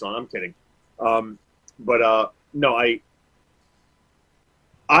turn the lights on. I'm kidding. No,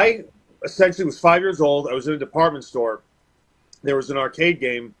 I essentially was 5 years old. I was in a department store. There was an arcade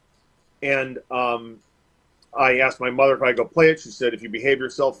game, and I asked my mother if I could go play it. She said, if you behave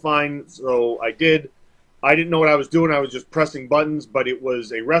yourself, fine. So I did. I didn't know what I was doing. I was just pressing buttons, but it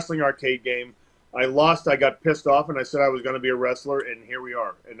was a wrestling arcade game. I lost. I got pissed off, and I said I was going to be a wrestler, and here we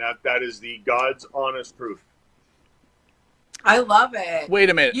are. And that is the God's honest truth. I love it. Wait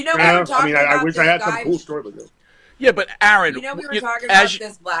a minute. You know, we were talking about I wish I had some cool story with this. Yeah, but Aaron, we were talking about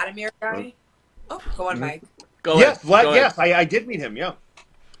this Vladimir guy. Oh, go on, Mike. Go ahead. Yes, I did meet him. Yeah.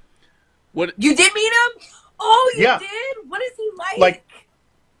 What? You did meet him? Oh, you did? What is he like?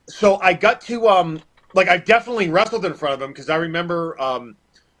 So I got to I definitely wrestled in front of him because I remember I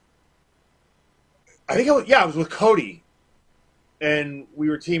think I was with Cody, and we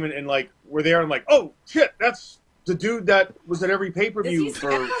were teaming, and we're there, and I'm like, oh shit, that's the dude that was at every pay-per-view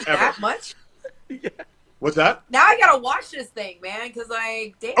forever. That much? Yeah. What's that? Now I gotta watch this thing, man, because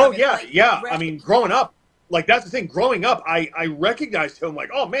damn. Oh yeah. I mean, growing up, that's the thing. Growing up, I recognized him,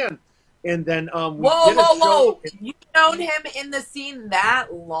 oh man, and then whoa! You've known him in the scene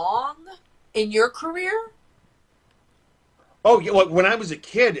that long in your career? Oh yeah. When I was a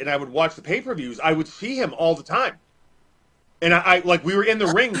kid and I would watch the pay-per-views, I would see him all the time, and I we were in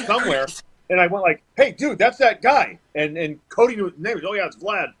the ring somewhere, and I went hey, dude, that's that guy, and Cody knew his name. Oh yeah, it's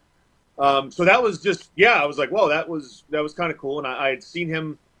Vlad. So that was just, I was like, whoa, that was kind of cool. And I had seen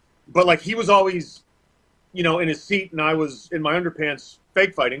him, but he was always, in his seat, and I was in my underpants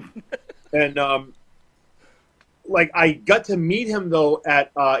fake fighting. And, I got to meet him though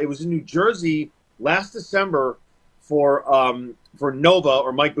at, it was in New Jersey last December for Nova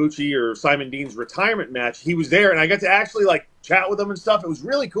or Mike Bucci or Simon Dean's retirement match. He was there, and I got to actually chat with him and stuff. It was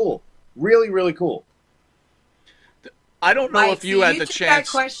really cool. Really, really cool. I don't know Mike, if you had the chance.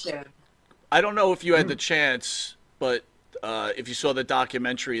 That question. I don't know if you had the chance, but if you saw the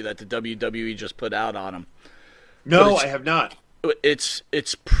documentary that the WWE just put out on him. No, I have not. It's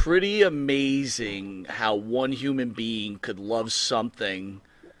pretty amazing how one human being could love something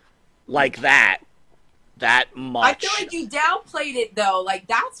like that much. I feel like you downplayed it though.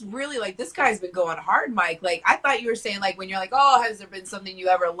 That's really this guy's been going hard, Mike. I thought you were saying when you're oh, has there been something you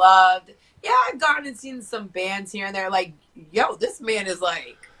ever loved? Yeah, I've gone and seen some bands here and there. Yo, this man is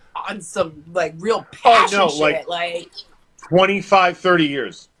on some real passion shit. 25, 30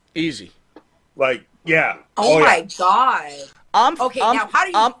 years. Easy. Yeah. Oh my God. Now how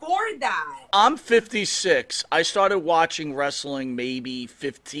do you afford that? I'm 56. I started watching wrestling maybe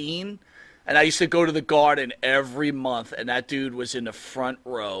 15, and I used to go to the Garden every month, and that dude was in the front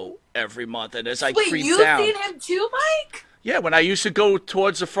row every month. And as I creeped down, you've seen him too, Mike? Yeah, when I used to go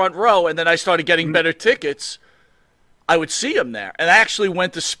towards the front row, and then I started getting better tickets, I would see him there. And I actually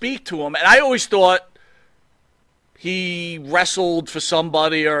went to speak to him, and I always thought he wrestled for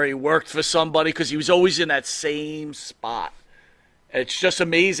somebody or he worked for somebody because he was always in that same spot. And it's just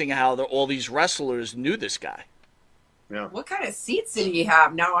amazing how all these wrestlers knew this guy. Yeah. What kind of seats did he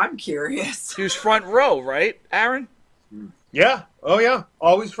have? Now I'm curious. He was front row, right, Aaron? Yeah. Oh, yeah.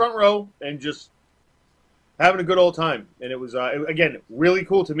 Always front row and just having a good old time. And it was, again, really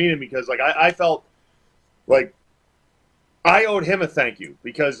cool to meet him because, like, I felt like I owed him a thank you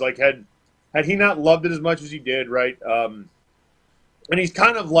because, like, had he not loved it as much as he did, right? And he's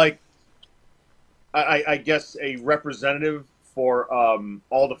kind of like, I guess, a representative for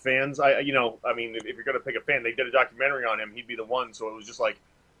all the fans. I mean, if you're going to pick a fan, they did a documentary on him. He'd be the one. So it was just like,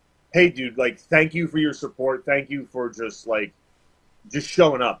 hey, dude, like, thank you for your support. Thank you for just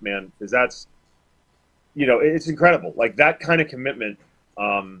showing up, man. Because that's, it's incredible. Like, that kind of commitment.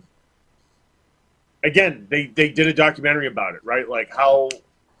 Again, they did a documentary about it, right? Like, how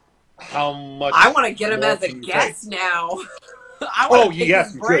much. I want to get him as a guest now. I want to pick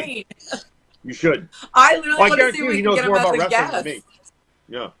his brain. You should. I literally want to see if we he can knows get him more as about a wrestling guest. than me.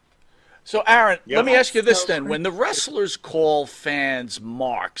 Yeah. So, Aaron, let me ask you this So then. When the wrestlers call fans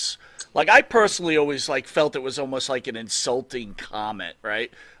marks, like, I personally always, felt it was almost like an insulting comment,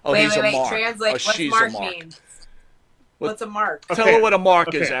 right? Oh, Wait, he's a mark. Translate. Oh, What's she's mark a mark. mean? What's a mark? Tell her what a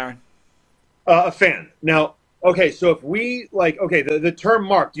mark is, fan. Aaron. A fan. Now, okay, so if we, the term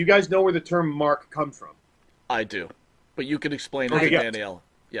mark, do you guys know where the term mark comes from? I do. But you can explain it Okay, to yeah. Danielle.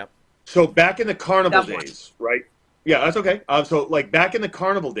 Yep. So back in the carnival That one. days, right? Yeah, that's okay. So back in the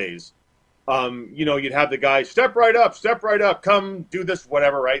carnival days, you'd have the guy step right up, come do this,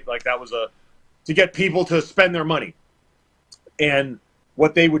 whatever, right? Like that was to get people to spend their money. And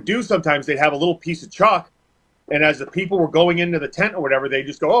what they would do sometimes, they'd have a little piece of chalk, and as the people were going into the tent or whatever, they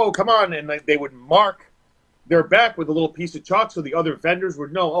just go, oh, come on, and they would mark their back with a little piece of chalk so the other vendors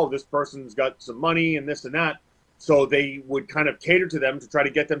would know, oh, this person's got some money and this and that. So they would kind of cater to them to try to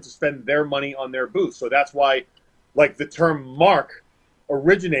get them to spend their money on their booth. So that's why, the term mark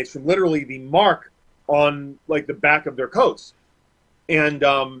originates from literally the mark on, the back of their coats. And,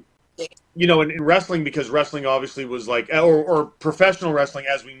 in wrestling, because wrestling obviously was or professional wrestling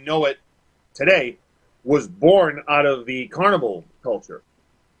as we know it today was born out of the carnival culture.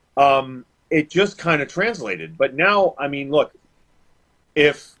 It just kind of translated. But now, I mean, look,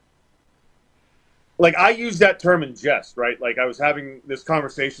 if... I use that term in jest, right? I was having this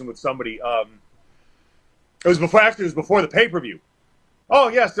conversation with somebody. It was before the pay-per-view. Oh,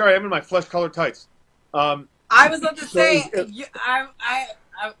 yeah, sorry, I'm in my flesh-colored tights. I was about to say,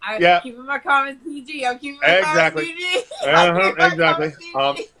 I'm keeping my comments PG. I'm keeping my comments PG. Exactly.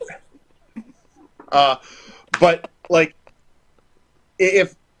 But,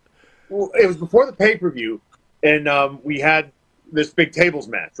 if it was before the pay-per-view, and we had this big tables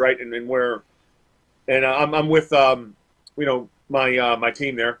match, right? And where... And I'm with my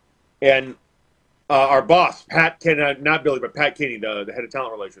team there, and our boss Pat not Billy, but Pat Kinney, the head of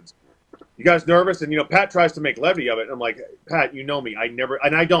talent relations. You guys nervous? And Pat tries to make levity of it. And I'm like, Pat, you know me. I never,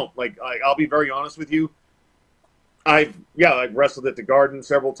 and I don't. I'll be very honest with you. I've wrestled at the Garden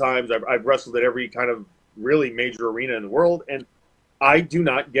several times. I've wrestled at every kind of really major arena in the world, and I do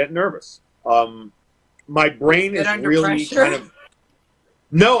not get nervous. My brain is really pressure. kind of.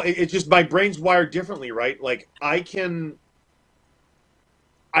 No, it's just my brain's wired differently, right? I can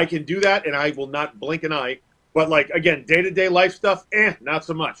do that, and I will not blink an eye. But again, day-to-day life stuff, not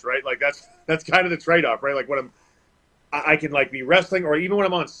so much, right? That's kind of the trade-off, right? When I can be wrestling, or even when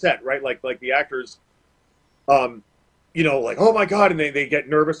I'm on set, right? Like the actors, oh my God, and they get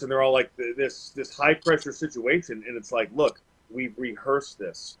nervous, and they're all this high-pressure situation, and it's look, we've rehearsed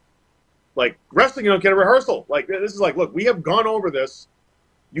this. Wrestling, you don't get a rehearsal. This is look, we have gone over this.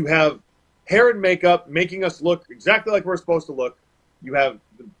 You have hair and makeup making us look exactly like we're supposed to look. You have,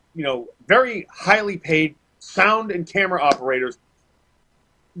 very highly paid sound and camera operators.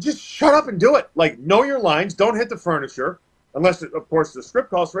 Just shut up and do it. Know your lines. Don't hit the furniture, unless, of course, the script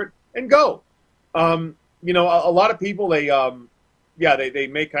calls for it, and go. A lot of people, they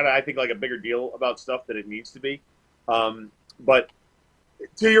make kind of, I think, a bigger deal about stuff than it needs to be. But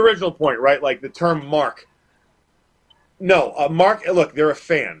to your original point, right, the term mark. No, Mark, look, they're a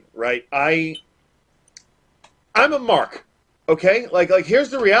fan, right? I'm a mark, okay? Here's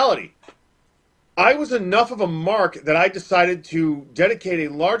the reality. I was enough of a mark that I decided to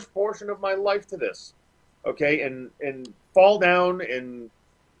dedicate a large portion of my life to this, okay? And fall down and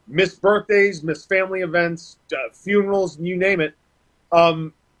miss birthdays, miss family events, funerals, you name it,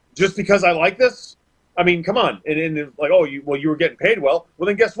 just because I like this. I mean, come on. And like, oh, you were getting paid well. Well,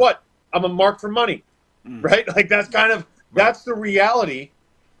 then guess what? I'm a mark for money, right? Like that's that's the reality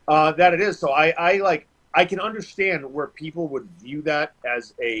that it is. So I can understand where people would view that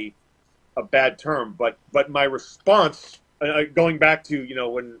as a bad term, but my response, going back to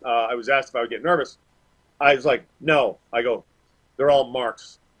when I was asked if I would get nervous, I was like, no. I go, they're all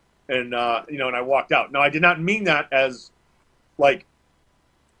marks, and and I walked out. Now I did not mean that as like,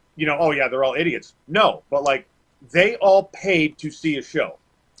 oh yeah, they're all idiots. No, but like they all paid to see a show.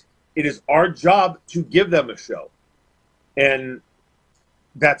 It is our job to give them a show, and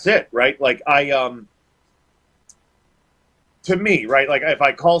that's it, right? Like to me, right? Like if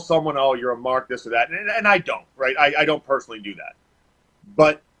I call someone, oh, you're a mark, this or that, and I don't, right? I don't personally do that.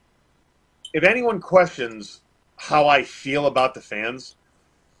 But if anyone questions how I feel about the fans,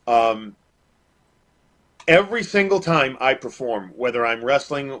 every single time I perform, whether I'm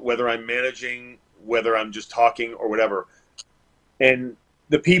wrestling, whether I'm managing, whether I'm just talking or whatever, and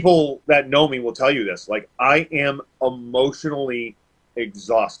the people that know me will tell you this, like I am emotionally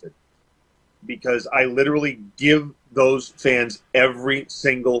exhausted because I literally give those fans every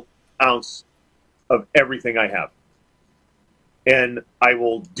single ounce of everything I have. And I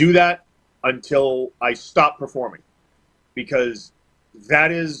will do that until I stop performing because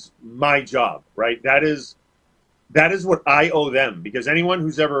that is my job, right? That is what I owe them, because anyone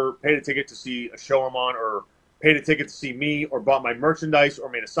who's ever paid a ticket to see a show I'm on or paid a ticket to see me or bought my merchandise or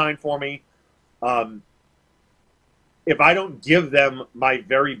made a sign for me, if I don't give them my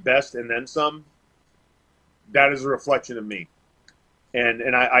very best and then some, that is a reflection of me.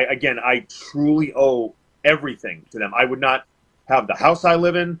 And I truly owe everything to them. I would not have the house I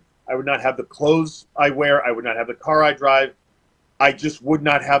live in. I would not have the clothes I wear. I would not have the car I drive. I just would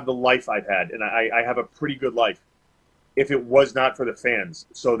not have the life I've had. And I have a pretty good life if it was not for the fans.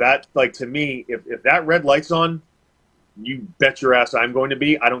 So that, like, to me, if that red light's on, you bet your ass I'm going to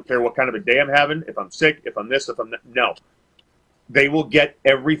be. I don't care what kind of a day I'm having, if I'm sick, if I'm this, if I'm that. No. They will get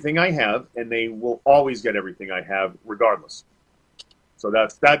everything I have, and they will always get everything I have regardless. So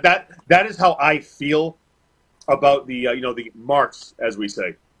that is how I feel about the the marks, as we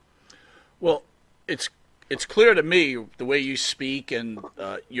say. Well, it's clear to me the way you speak and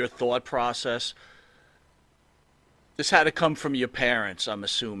your thought process. This had to come from your parents, I'm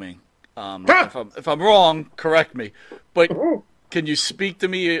assuming. If I'm wrong, correct me. But can you speak to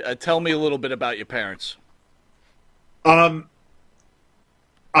me? Tell me a little bit about your parents.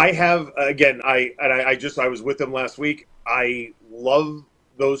 I have, again, I was with them last week. I love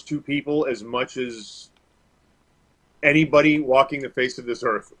those two people as much as anybody walking the face of this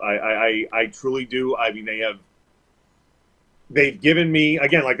earth. I truly do. I mean, they've given me,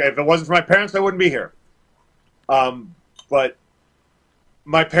 again, like if it wasn't for my parents, I wouldn't be here. But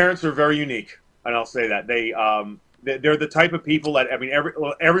my parents are very unique, and I'll say that they're the type of people that, I mean,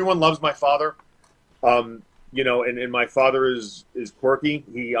 everyone loves my father. And my father is quirky.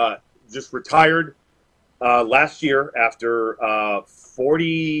 He just retired last year after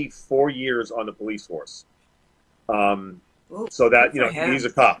 44 years on the police force. So that, he's a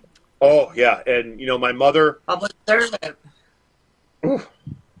cop. Oh, yeah. And, my mother... Public servant. Ooh,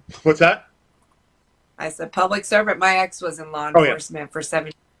 what's that? I said public servant. My ex was in law enforcement for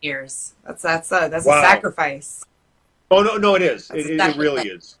 7 years. That's wow. a sacrifice. Oh, no, it is. It really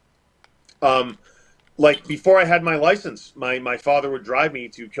is. Like before I had my license, my father would drive me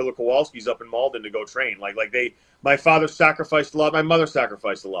to Killer Kowalski's up in Malden to go train. My father sacrificed a lot. My mother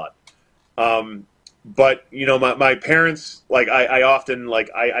sacrificed a lot. But my parents, like I often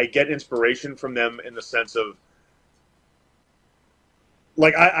I get inspiration from them in the sense of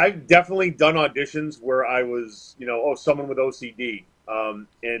like I've definitely done auditions where I was someone with OCD,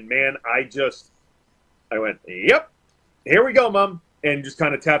 and man, I went, yep, here we go, Mom. And just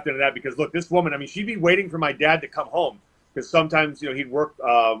kind of tapped into that because, look, this woman, I mean, she'd be waiting for my dad to come home because sometimes, he'd work,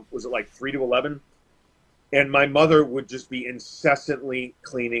 was it like 3 to 11? And my mother would just be incessantly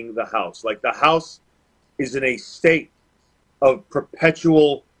cleaning the house. Like the house is in a state of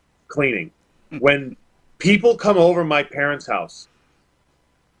perpetual cleaning. When people come over my parents' house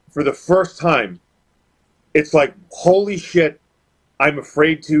for the first time, it's like, holy shit. I'm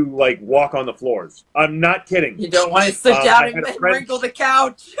afraid to walk on the floors. I'm not kidding. You don't want to sit down and wrinkle the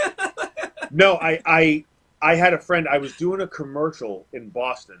couch. No, I had a friend. I was doing a commercial in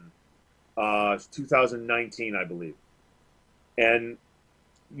Boston, 2019, I believe. And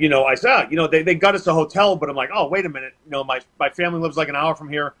I said, they got us a hotel, but I'm like, oh, wait a minute. My family lives like an hour from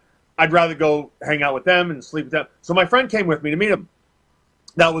here. I'd rather go hang out with them and sleep with them. So my friend came with me to meet him.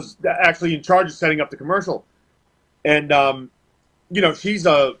 That was actually in charge of setting up the commercial, and she's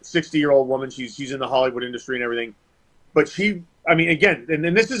a 60-year-old woman. She's in the Hollywood industry and everything. But again,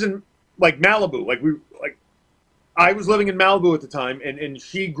 and this isn't like Malibu. I was living in Malibu at the time, and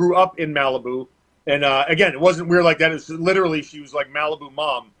she grew up in Malibu. And again, it wasn't weird like that. It was literally, she was like Malibu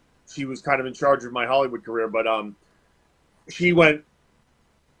mom. She was kind of in charge of my Hollywood career. But she went,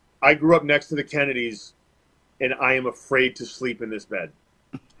 I grew up next to the Kennedys, and I am afraid to sleep in this bed.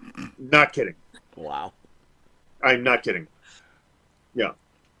 Not kidding. Wow. I'm not kidding. Yeah.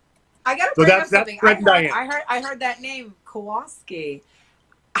 I gotta bring up something. I heard that name, Kowalski.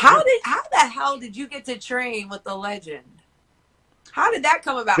 How the hell did you get to train with the legend? How did that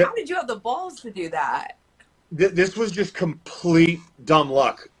come about? How did you have the balls to do that? This was just complete dumb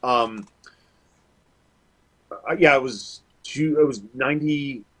luck. Yeah, it was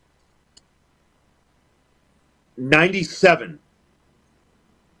 97.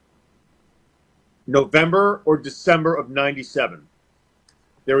 November or December of 97.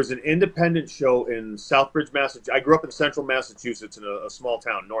 There was an independent show in Southbridge, Massachusetts. I grew up in central Massachusetts in a small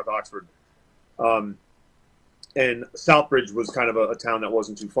town, North Oxford. And Southbridge was kind of a town that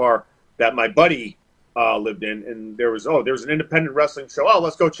wasn't too far that my buddy lived in. And there was an independent wrestling show. Oh,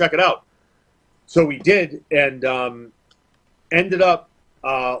 let's go check it out. So we did, and ended up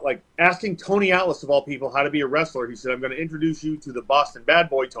asking Tony Atlas, of all people, how to be a wrestler. He said, I'm going to introduce you to the Boston bad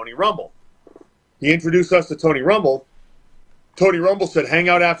boy, Tony Rumble. He introduced us to Tony Rumble. Tony Rumble said, hang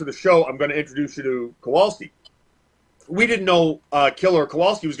out after the show. I'm going to introduce you to Kowalski. We didn't know Killer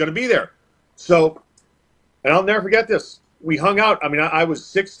Kowalski was going to be there. So, and I'll never forget this. We hung out. I was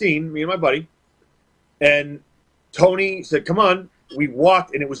 16, me and my buddy. And Tony said, come on. We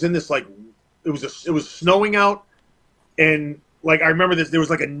walked, and it was in this, it was snowing out. And, I remember this. There was,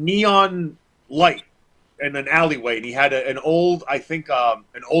 a neon light in an alleyway. And he had an old, an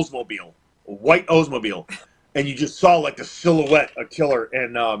Oldsmobile, a white Oldsmobile. And you just saw the silhouette of Killer.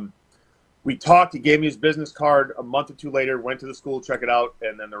 And we talked. He gave me his business card. A month or two later, went to the school, check it out,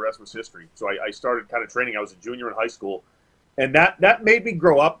 and then the rest was history. So I started kind of training. I was a junior in high school. And that made me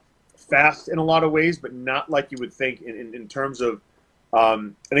grow up fast in a lot of ways, but not like you would think in terms of,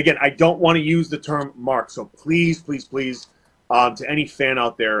 and again, I don't want to use the term mark. So please, please, please, to any fan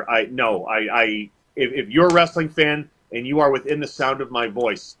out there, if you're a wrestling fan and you are within the sound of my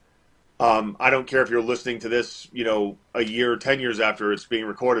voice, I don't care if you're listening to this, a year, 10 years after it's being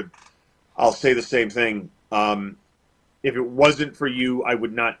recorded. I'll say the same thing. If it wasn't for you, I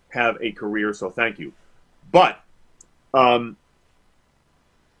would not have a career. So thank you. But I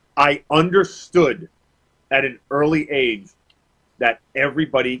understood at an early age that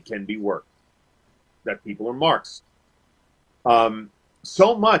everybody can be worked, that people are marks.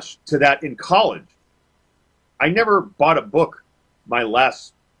 So much to that in college, I never bought a book my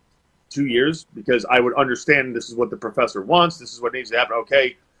last 2 years because I would understand this is what the professor wants. This is what needs to happen.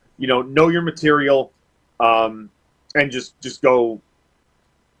 Okay, know your material, and just go,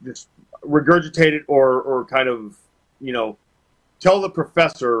 just regurgitate it or kind of, tell the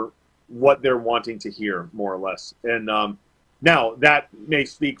professor what they're wanting to hear, more or less. And now that may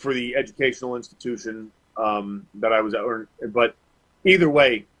speak for the educational institution that I was at, but either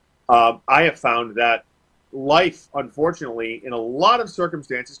way, I have found that life, unfortunately, in a lot of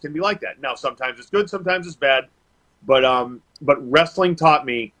circumstances can be like that. Now, sometimes it's good, sometimes it's bad, but wrestling taught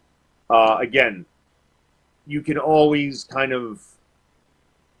me, again, you can always kind of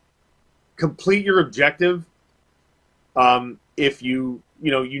complete your objective if you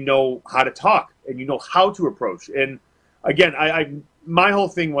know how to talk and you know how to approach. And again, my whole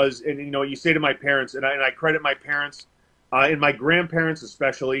thing was, and you say to my parents, and I credit my parents and my grandparents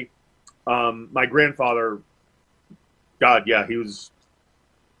especially. My grandfather, God, yeah, he was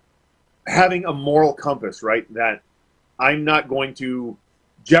having a moral compass, right? That I'm not going to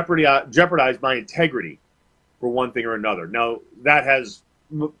jeopardize my integrity for one thing or another. Now, that has,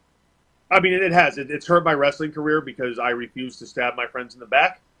 it's hurt my wrestling career because I refuse to stab my friends in the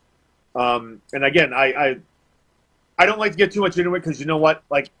back. And again, I don't like to get too much into it because you know what?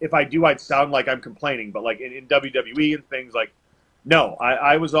 If I do, I'd sound like I'm complaining. But in WWE and things, no,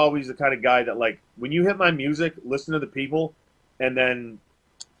 I was always the kind of guy that, when you hit my music, listen to the people, and then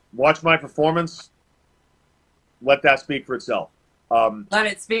watch my performance, let that speak for itself. Let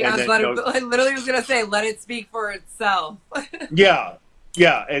it speak. I literally was going to say, let it speak for itself. Yeah.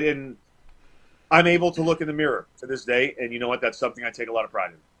 And I'm able to look in the mirror to this day, and you know what? That's something I take a lot of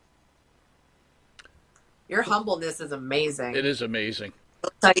pride in. Your humbleness is amazing. It is amazing. I'll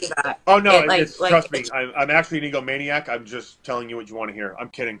tell you that. Oh, no, trust me. I'm actually an egomaniac. I'm just telling you what you want to hear. I'm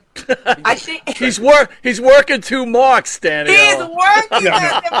kidding. I think he's working 2 marks, Daniel. He's working.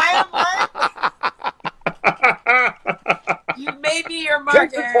 Am I at work? You made me your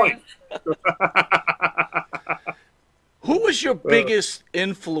mark, Aaron. Who was your biggest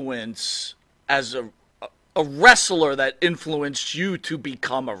influence as a wrestler that influenced you to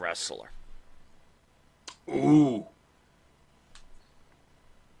become a wrestler? Ooh.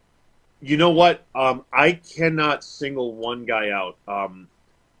 You know what? I cannot single one guy out.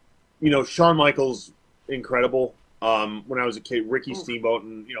 Shawn Michaels, incredible. When I was a kid, Ricky Steamboat,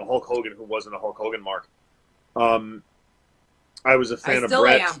 and Hulk Hogan, who wasn't a Hulk Hogan mark. I was a fan of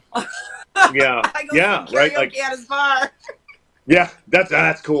Bret. Am. Yeah, yeah, right. Like at his bar. Yeah,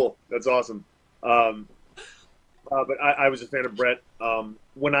 that's cool. That's awesome. But I was a fan of Bret.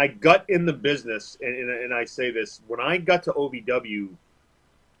 When I got in the business, and I say this, when I got to OVW,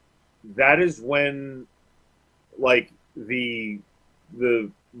 that is when, like, the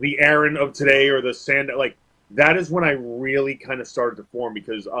Aron of today or the Sandow, like, that is when I really kind of started to form,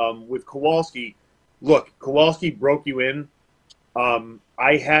 because with Kowalski, Kowalski broke you in.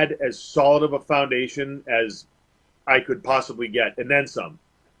 I had as solid of a foundation as I could possibly get, and then some.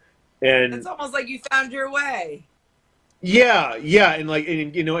 And it's almost like you found your way. Yeah,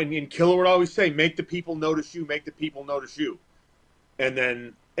 and Killer would always say, "Make the people notice you. Make the people notice you."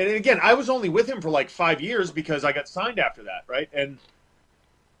 And again, I was only with him for like 5 years because I got signed after that, right? And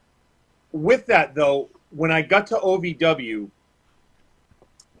with that, though, when I got to OVW,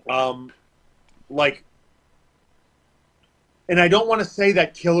 and I don't want to say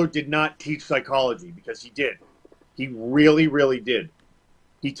that Killer did not teach psychology, because he did. He really, really did.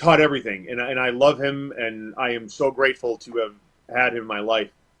 He taught everything, and I love him, and I am so grateful to have had him in my life.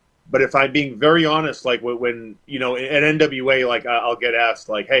 But if I'm being very honest, like when at NWA, like I'll get asked,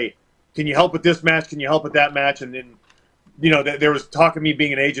 like, "Hey, can you help with this match? Can you help with that match?" And then, there was talk of me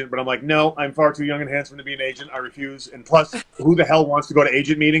being an agent, but I'm like, no, I'm far too young and handsome to be an agent. I refuse. And plus, who the hell wants to go to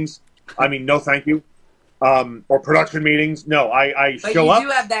agent meetings? I mean, no, thank you. Or production meetings. No, I show up. But you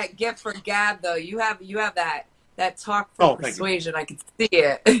do have that gift for gab, though. You have that talk for persuasion. I can see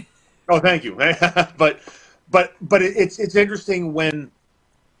it. Oh, thank you. but it's interesting when,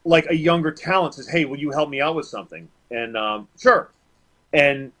 like, a younger talent says, "Hey, will you help me out with something?" And sure.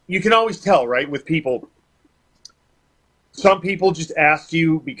 And you can always tell, right, with people. Some people just ask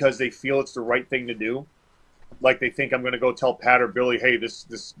you because they feel it's the right thing to do. Like, they think, I'm going to go tell Pat or Billy, "Hey,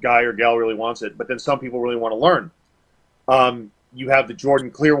 this guy or gal really wants it." But then some people really want to learn. You have the Jordan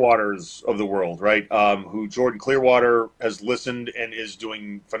Clearwaters of the world, right? Who Jordan Clearwater has listened and is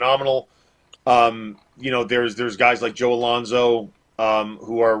doing phenomenal. There's guys like Joe Alonzo,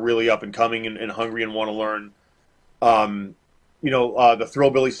 who are really up and coming and hungry and want to learn. The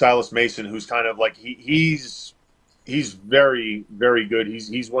Thrillbilly Silas Mason, who's kind of like, he's very, very good.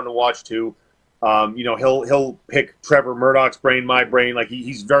 He's one to watch too. He'll pick Trevor Murdoch's brain, my brain. Like,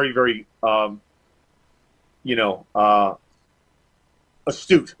 he's very, very,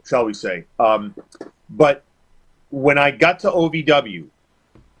 astute, shall we say. But when I got to OVW,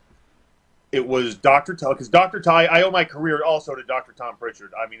 it was Dr. Ty, because Dr. Ty, I owe my career also to Dr. Tom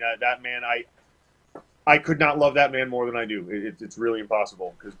Pritchard. I mean, that man, I could not love that man more than I do. It's really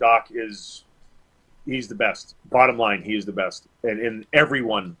impossible, because Doc he's the best. Bottom line, he is the best. And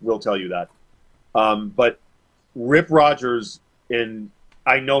everyone will tell you that. But Rip Rogers, and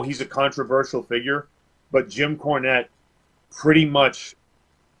I know he's a controversial figure, but Jim Cornette pretty much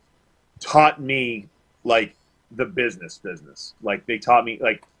taught me, like, the business. Like, they taught me,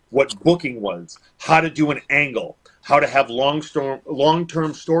 like, what booking was, how to do an angle, how to have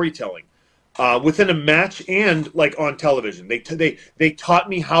long-term storytelling within a match and, like, on television. They taught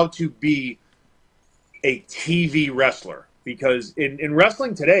me how to be a TV wrestler, because in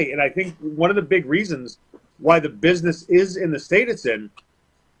wrestling today, and I think one of the big reasons why the business is in the state it's in,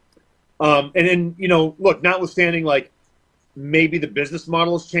 look, notwithstanding, like, maybe the business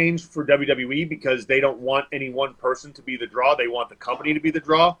model has changed for WWE because they don't want any one person to be the draw. They want the company to be the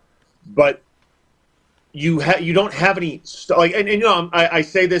draw. But you don't have any I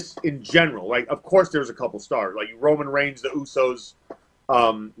say this in general. Like, of course, there's a couple stars, like Roman Reigns, the Usos.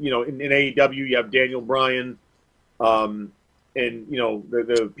 In AEW, you have Daniel Bryan, and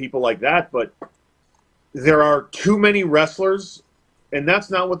the people like that. But there are too many wrestlers, and that's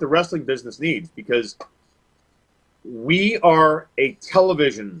not what the wrestling business needs, because we are a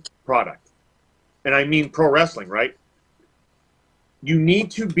television product. And I mean pro wrestling, right? You need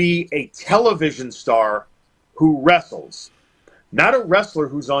to be a television star who wrestles, not a wrestler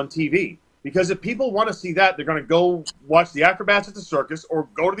who's on TV. Because if people want to see that, they're going to go watch the acrobats at the circus, or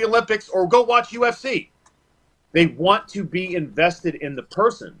go to the Olympics, or go watch UFC. They want to be invested in the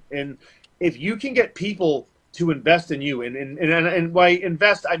person. And if you can get people to invest in you, and by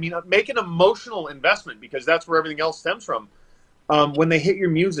invest, I mean make an emotional investment, because that's where everything else stems from. When they hit your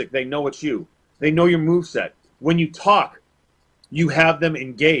music, they know it's you. They know your moveset. When you talk, you have them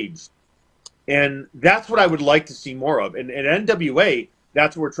engaged. And that's what I would like to see more of. And at NWA,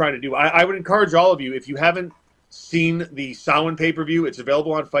 that's what we're trying to do. I would encourage all of you, if you haven't seen the Samhain pay-per-view, it's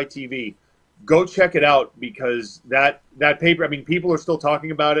available on Fight TV. Go check it out, because that paper, I mean, people are still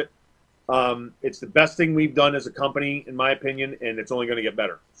talking about it. It's the best thing we've done as a company, in my opinion, and it's only going to get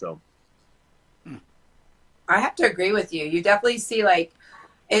better. So, I have to agree with you. You definitely see, like,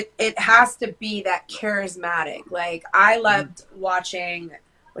 it has to be that charismatic. Like, I loved watching,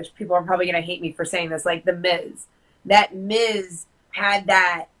 which people are probably going to hate me for saying this, like The Miz. That Miz had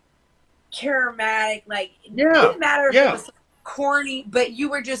that charismatic, like, it didn't matter if it was corny, but you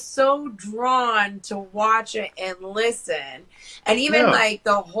were just so drawn to watch it and listen. And even like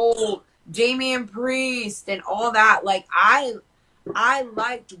the whole Damien Priest and all that, like, I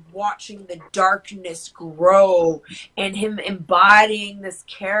liked watching the darkness grow and him embodying this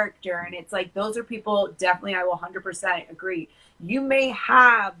character. And it's like, those are people, definitely, I will 100% agree. You may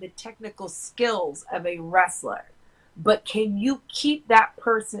have the technical skills of a wrestler, but can you keep that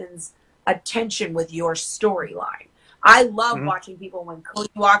person's attention with your storyline? I love watching people when Cody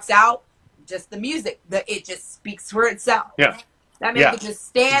walks out, just the music, it just speaks for itself. Yeah. That man could just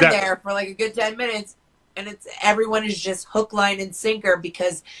stand there for like a good 10 minutes, and everyone is just hook, line, and sinker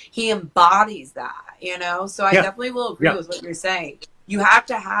because he embodies that, you know? So I definitely will agree with what you're saying. You have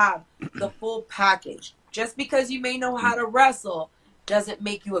to have the full package. Just because you may know how to wrestle doesn't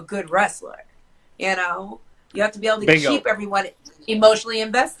make you a good wrestler, you know? You have to be able to keep everyone emotionally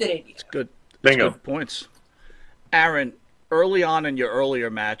invested in you. It's good. Bingo. Good points. Aron, early on in your earlier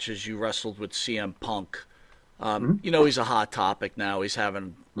matches, you wrestled with CM Punk. You know, he's a hot topic now. He's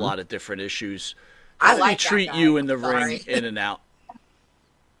having a lot of different issues. How did he treat you in the ring, in and out?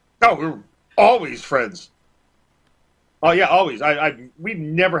 Oh, we're always friends. Oh, yeah, always. We've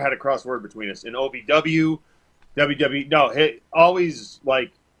never had a crossword between us. In OVW, WWE, no, always,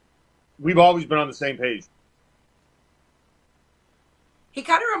 like, we've always been on the same page. He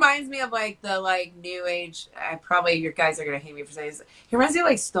kind of reminds me of, like, the, like, new age, probably your guys are going to hate me for saying this. He reminds me of,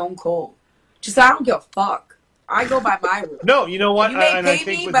 like, Stone Cold. Just, I don't give a fuck. I go by my rules. No, you know what? You may pay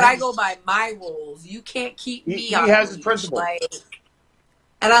me, but I go by my rules. You can't keep me on. He has his principles. Like,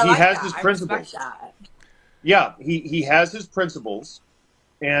 and I like that. He has his principles. I respect that. Yeah, he has his principles.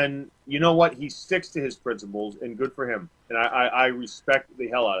 And you know what? He sticks to his principles, and good for him. And I respect the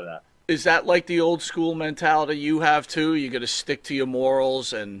hell out of that. Is that like the old school mentality you have too? You got to stick to your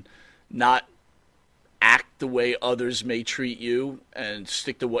morals and not act the way others may treat you, and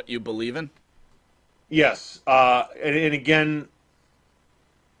stick to what you believe in? Yes. And again,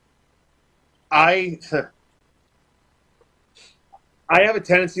 I have a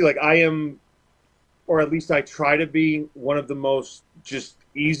tendency, like, I am, or at least I try to be, one of the most just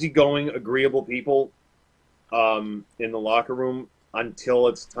easygoing, agreeable people in the locker room until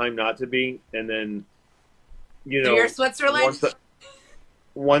it's time not to be. And then, you know, you're Switzerland?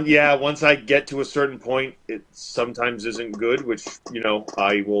 Once I get to a certain point, it sometimes isn't good, which, you know,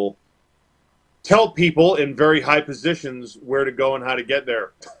 I will tell people in very high positions where to go and how to get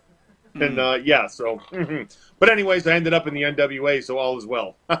there. And, but anyways, I ended up in the NWA, so all is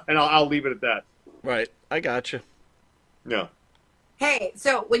well. And I'll leave it at that. Right. I got you. Yeah. Hey,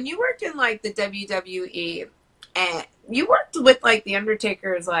 so when you worked in, like, the WWE, and you worked with, like, The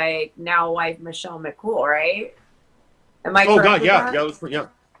Undertaker's, like, now wife, Michelle McCool, right? Am I correct? God,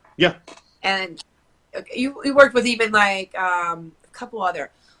 yeah. Yeah. And you worked with even, like, a couple other.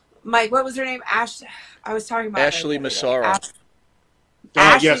 Mike, what was her name? I was talking about Ashley Massaro.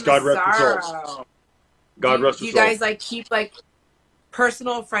 Yes, God rest her soul. God rest her soul. Do you guys, like, keep, like,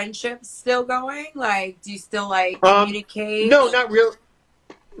 personal friendships still going? Like, do you still, like, communicate? No, not really.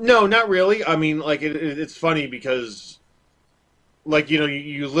 No, not really. I mean, like, it's funny because, like, you know,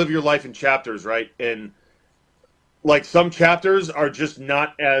 you live your life in chapters, right? And, like, some chapters are just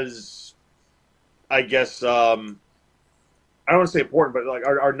not as, I guess, I don't want to say important, but, like,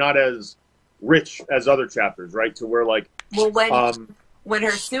 are not as rich as other chapters, right? To where, like, well, when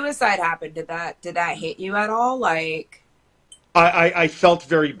her suicide happened, did that hit you at all? Like, I felt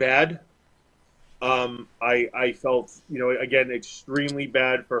very bad. I felt, you know, again, extremely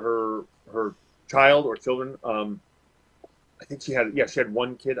bad for her child or children. I think she had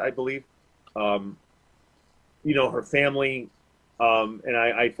one kid, I believe. You know, her family, and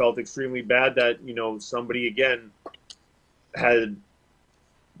I felt extremely bad that, you know, somebody again had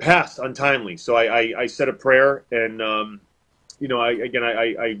passed untimely. So I said a prayer, and you know,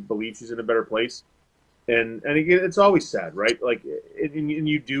 I believe she's in a better place. And again, it's always sad, right? Like, and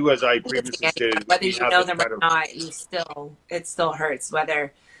you do, as I previously stated, whether you know them or not, it still hurts.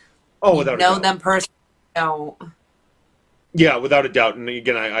 Whether you know them personally, don't. Yeah, without a doubt. And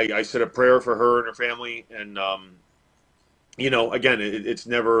again, I said a prayer for her and her family, and again, it's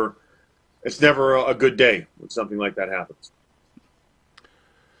never a good day when something like that happens.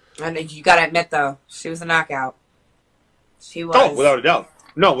 And you got to admit, though, she was a knockout. She was. Oh, without a doubt.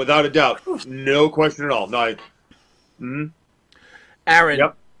 No, without a doubt. No question at all. No. Aron,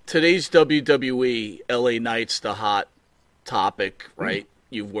 yep. Today's WWE, LA Knight's the hot topic, right?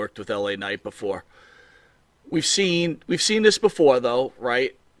 You've worked with LA Knight before. We've seen this before, though,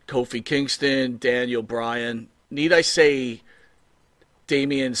 right? Kofi Kingston, Daniel Bryan. Need I say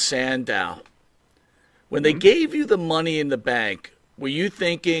Damien Sandow? When they gave you the Money in the Bank, were you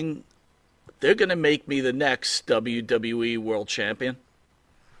thinking they're going to make me the next WWE World Champion?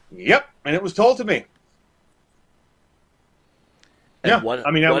 Yep, and it was told to me. And what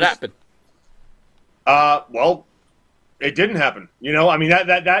happened? Well, it didn't happen.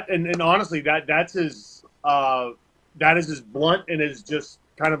 And honestly, that is as blunt and as just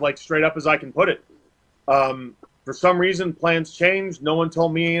kind of like straight up as I can put it. For some reason, plans changed. No one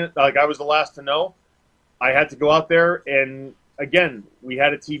told me. Like, I was the last to know. I had to go out there, and again, we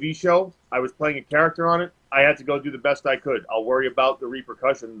had a TV show. I was playing a character on it. I had to go do the best I could. I'll worry about the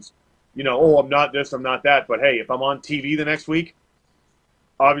repercussions. I'm not this, I'm not that. But hey, if I'm on TV the next week,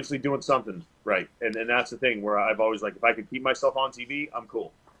 obviously doing something right. And that's the thing where I've always like, if I could keep myself on TV, I'm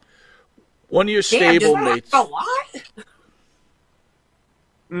cool. One of your stable mates. A lot?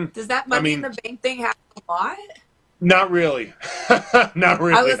 Does that Money in the Bank thing happen a lot? Not really. Not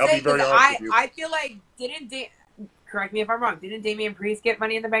really. I'll be very honest with you. I feel like correct me if I'm wrong. Didn't Damian Priest get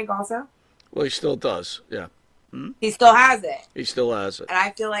Money in the Bank also? Well, he still does. Yeah. He still has it. He still has it. And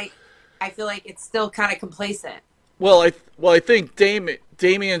I feel like it's still kind of complacent. Well, I think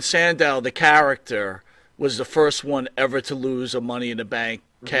Damien Sandow, the character, was the first one ever to lose a Money in the Bank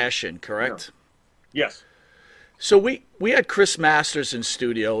cash-in, correct? Yeah. Yes. So we had Chris Masters in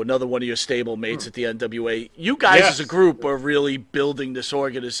studio, another one of your stable mates at the NWA. You guys as a group are really building this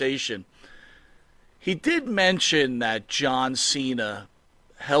organization. He did mention that John Cena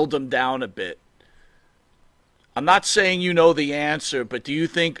held him down a bit. I'm not saying you know the answer, but do you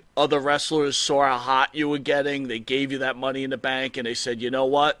think other wrestlers saw how hot you were getting? They gave you that Money in the Bank, and they said, you know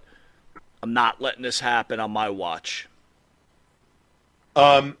what? I'm not letting this happen on my watch.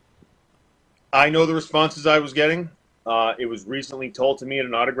 I know the responses I was getting. It was recently told to me at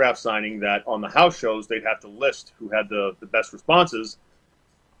an autograph signing that on the house shows, they'd have to list who had the best responses.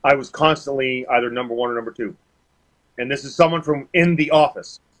 I was constantly either number one or number two. And this is someone from in the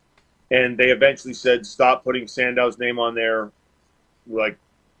office. And they eventually said, stop putting Sandow's name on there, like,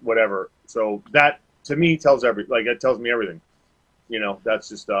 whatever. So that, to me, it tells me everything. That's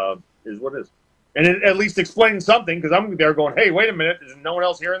just, is what it is. And it at least explains something, because I'm there going, hey, wait a minute, is no one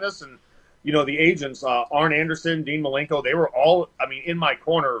else hearing this? And, the agents, Arn Anderson, Dean Malenko, they were all, in my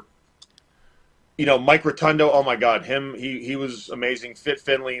corner. Mike Rotundo, oh my God, he was amazing. Fit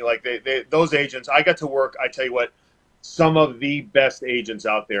Finley, like those agents, I got to work, I tell you what, some of the best agents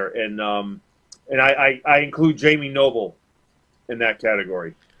out there, and I include Jamie Noble in that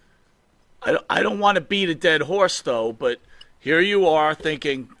category. I don't want to beat a dead horse though, but here you are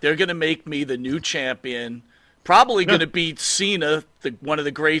thinking they're going to make me the new champion, probably going to beat Cena, one of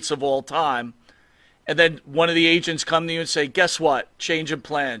the greats of all time, and then one of the agents come to you and say, guess what? Change of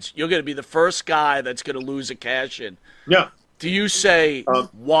plans. You're going to be the first guy that's going to lose a cash-in. Yeah. Do you say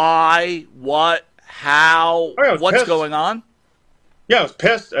why, what, how, what's pissed. going on? Yeah, I was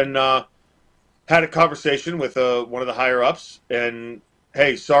pissed and had a conversation with one of the higher-ups, and,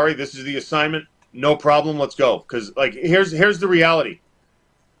 hey, sorry, this is the assignment. No problem, let's go. Because, here's the reality.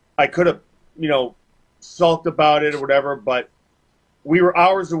 I could have, sulked about it or whatever, but we were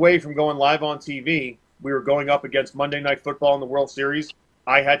hours away from going live on TV. We were going up against Monday Night Football in the World Series.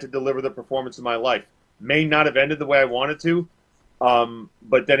 I had to deliver the performance of my life. May not have ended the way I wanted to,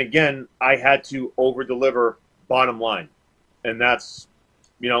 but then again, I had to over-deliver bottom line. And that's,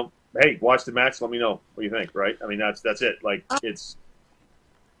 hey, watch the match, let me know what you think, right? That's it. It's...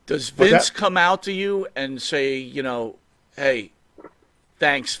 Does Vince come out to you and say, hey,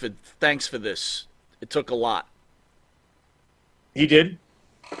 thanks for this. It took a lot. He did,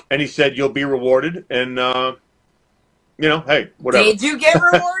 and he said you'll be rewarded, and hey, whatever. Did you get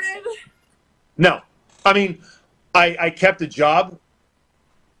rewarded? No, I kept a job.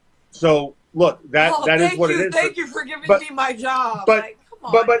 So look, that is what it is. Thank you for giving me my job. But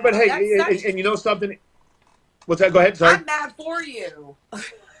come on, but hey, and you know something? What's that? Go ahead. Sorry. I'm mad for you.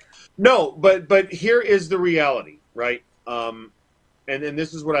 No, but here is the reality, right? And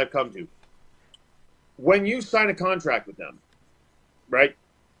this is what I've come to. When you sign a contract with them, right?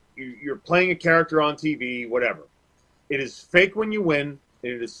 You're playing a character on TV, whatever. It is fake when you win,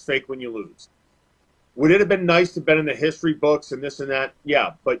 and it is fake when you lose. Would it have been nice to have been in the history books and this and that?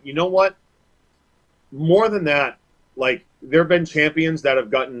 Yeah, but you know what? More than that, like, there have been champions that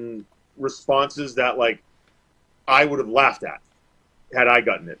have gotten responses that, like, I would have laughed at had I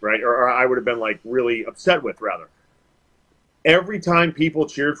gotten it, right? Or I would have been, like, really upset with, rather. Every time people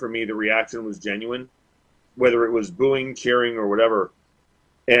cheered for me, the reaction was genuine, whether it was booing, cheering, or whatever.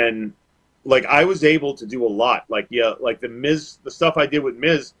 And, like, I was able to do a lot. Like, yeah, like the stuff I did with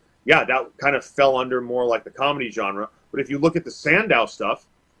Miz, yeah, that kind of fell under more like the comedy genre. But if you look at the Sandow stuff,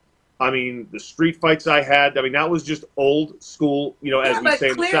 I mean, the street fights I had, I mean, that was just old school, you know, as we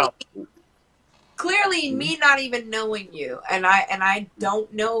say in the South. Clearly, me not even knowing you, and I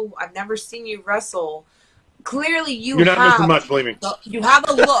don't know, I've never seen you wrestle. Clearly, you're not missing much, believe me. You have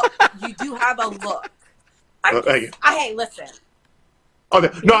a look. You do have a look. Hey, listen. Oh,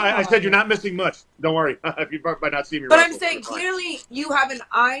 no, I said you're not missing much. Don't worry. If you might not see me. But wrestle, I'm saying clearly you have an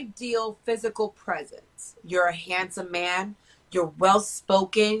ideal physical presence. You're a handsome man. You're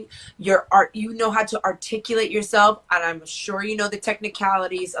well-spoken. You know how to articulate yourself, and I'm sure you know the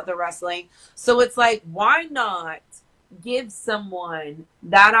technicalities of the wrestling. So it's like, why not give someone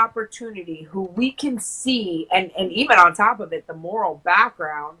that opportunity who we can see, and even on top of it, the moral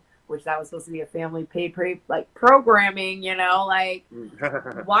background, which that was supposed to be a family paid like programming, you know, like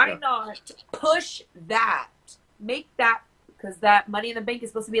why not push that, make that, because that Money in the Bank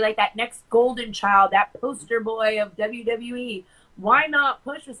is supposed to be like that next golden child, that poster boy of WWE. Why not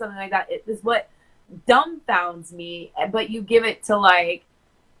push for something like that? It is what dumbfounds me, but you give it to like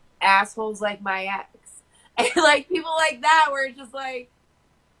assholes like my ex. And like people like that, where it's just like,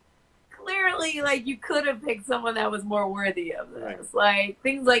 clearly, like, you could have picked someone that was more worthy of this. Right. Like,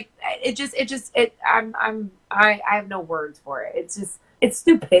 things like I have no words for it. It's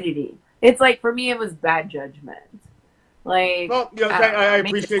stupidity. It's like, for me, it was bad judgment. Like, well, yeah, I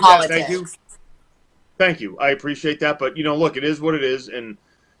appreciate that. Thank you. Thank you. I appreciate that. But, you know, look, it is what it is. And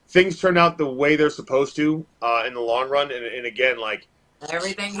things turn out the way they're supposed to in the long run. And again, like,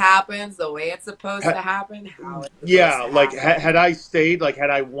 everything happens the way it's supposed to happen. How it's yeah, like had I stayed, like had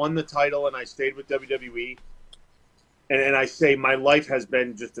I won the title and I stayed with WWE, and I say my life has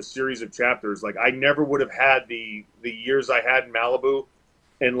been just a series of chapters. Like, I never would have had the years I had in Malibu.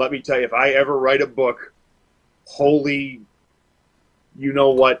 And let me tell you, if I ever write a book, holy, you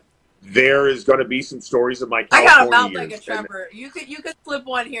know what? There is going to be some stories of my California I got a mouth years. Like a trapper. You could flip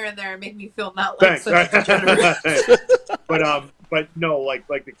one here and there and make me feel not like such a degenerate. But no, like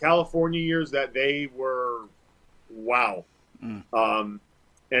the California years, that they were wow. And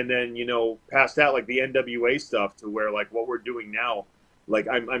then, you know, past that, like the NWA stuff, to where like what we're doing now, like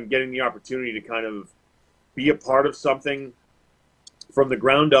I'm getting the opportunity to kind of be a part of something from the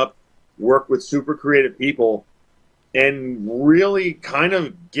ground up, work with super creative people, and really kind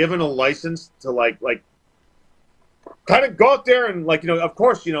of given a license to like kind of go out there and, like, you know, of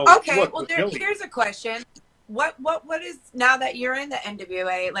course, you know. Okay, look, well, here's a question. What is, now that you're in the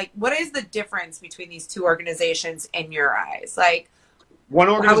NWA, like, what is the difference between these two organizations in your eyes? Like, one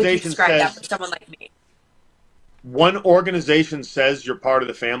organization, how would you describe that for someone like me? One organization says you're part of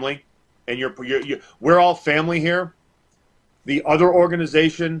the family, and we're all family here. The other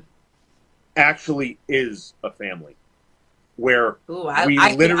organization actually is a family, where I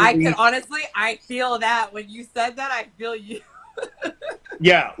can honestly, I feel that when you said that, I feel you.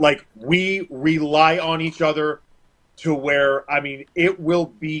 Yeah, like, we rely on each other to where, I mean, it will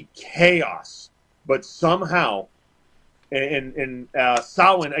be chaos, but somehow, and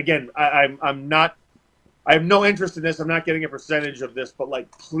Samhain, again, I have no interest in this. I'm not getting a percentage of this, but,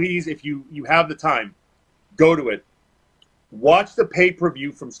 like, please, if you have the time, go to it. Watch the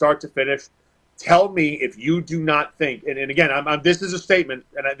pay-per-view from start to finish. Tell me if you do not think, and again, this is a statement,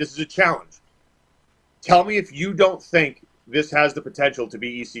 and this is a challenge. Tell me if you don't think this has the potential to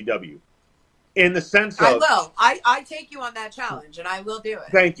be ECW. In the sense of... I will. I take you on that challenge, and I will do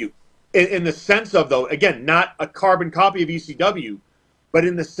it. Thank you. In the sense of, though, again, not a carbon copy of ECW, but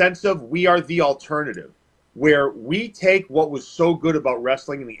in the sense of we are the alternative, where we take what was so good about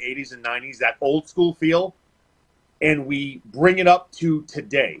wrestling in the 80s and 90s, that old school feel, and we bring it up to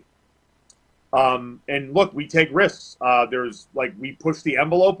today. And look, we take risks. There's, like, we push the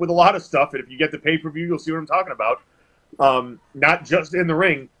envelope with a lot of stuff, and if you get the pay-per-view, you'll see what I'm talking about. Not just in the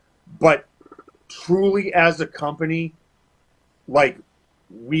ring, but truly as a company, like,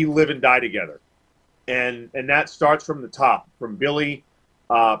 we live and die together. And that starts from the top, from Billy,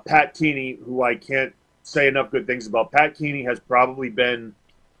 Pat Keeney, who I can't say enough good things about. Pat Keeney has probably been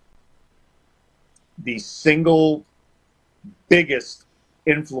the single biggest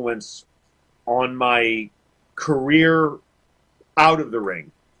influence on my career out of the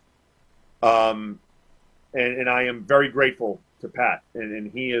ring. And I am very grateful to Pat,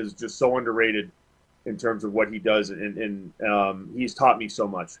 and he is just so underrated in terms of what he does, and he's taught me so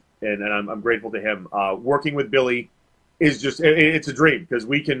much, and I'm grateful to him. Working with Billy is just, it's a dream, because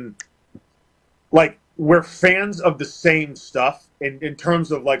we can, like, we're fans of the same stuff in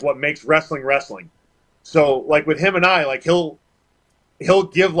terms of, like, what makes wrestling. So, like, with him and I, like, he'll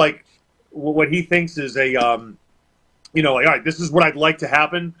give, like, what he thinks is a, like, all right, this is what I'd like to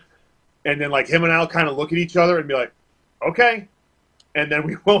happen, and then, like, him and I'll kind of look at each other and be like, okay, and then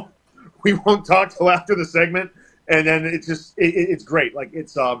we won't talk till after the segment, and then it's just it's great. Like,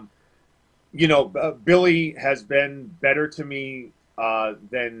 it's Billy has been better to me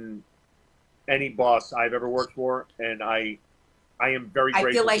than any boss I've ever worked for, and I am very grateful.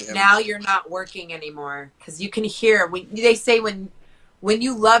 I feel like to him. now you're not working anymore, because you can hear they say when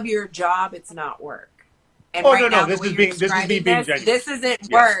you love your job, it's not work. And No, this is me being genuine. This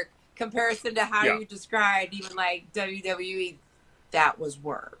isn't work comparison to how you described even like WWE. That was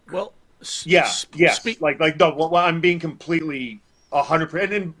work. Well, Well, I'm being completely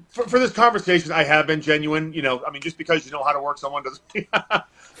 100%. And for this conversation, I have been genuine. I mean, just because you know how to work someone doesn't. Again,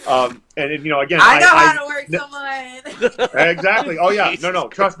 I know how to work someone. Exactly. Oh yeah. No.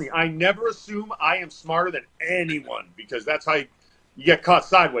 Trust me. I never assume I am smarter than anyone, because that's how you get caught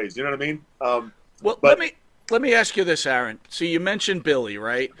sideways. You know what I mean? Let me ask you this, Aron. So you mentioned Billy,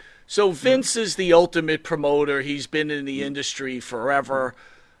 right? So Vince is the ultimate promoter. He's been in the industry forever.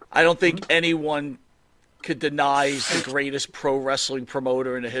 I don't think anyone could deny he's the greatest pro wrestling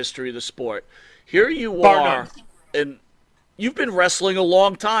promoter in the history of the sport. Here you are, and you've been wrestling a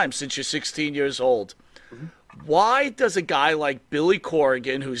long time, since you're 16 years old. Why does a guy like Billy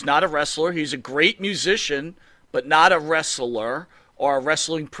Corrigan, who's not a wrestler, he's a great musician, but not a wrestler or a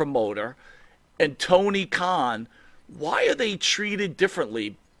wrestling promoter, and Tony Khan, why are they treated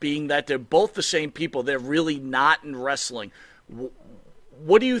differently, being that they're both the same people? They're really not in wrestling.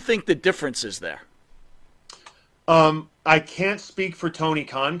 What do you think the difference is there? I can't speak for Tony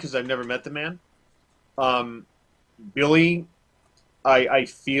Khan because I've never met the man. Billy, I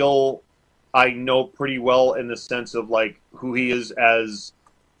feel I know pretty well in the sense of, like, who he is as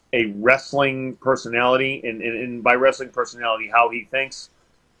a wrestling personality, and by wrestling personality, how he thinks,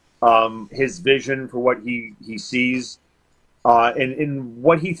 his vision for what he sees, and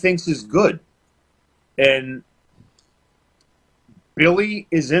what he thinks is good. And Billy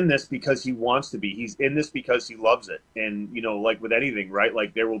is in this because he wants to be. He's in this because he loves it. And, like with anything, right?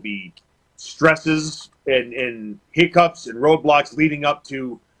 Like, there will be stresses and hiccups and roadblocks leading up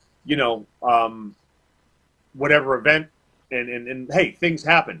to, whatever event. And hey, things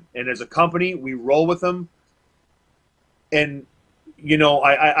happen. And as a company, we roll with them. And,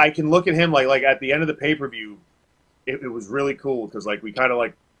 I can look at him like at the end of the pay-per-view, it was really cool because, like, we kind of,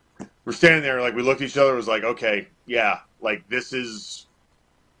 like, we're standing there, like, we looked at each other, it was like, okay, yeah, like, this is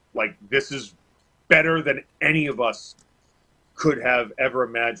better than any of us could have ever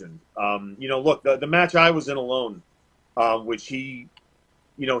imagined. Look, the match I was in alone, which he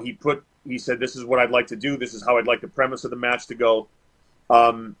said, this is what I'd like to do, this is how I'd like the premise of the match to go.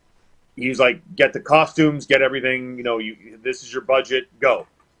 He's like, get the costumes, get everything, this is your budget, go.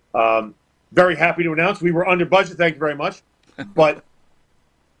 Very happy to announce we were under budget, thank you very much. But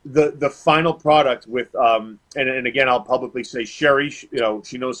the final product with and again, I'll publicly say Sherry, she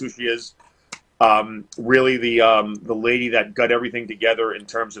knows who she is. Really the lady that got everything together in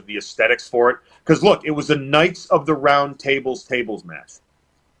terms of the aesthetics for it. Because look, it was a Knights of the Round Tables match.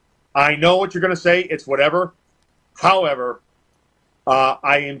 I know what you're going to say. It's whatever. However,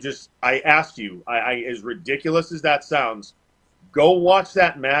 I asked you, as ridiculous as that sounds, go watch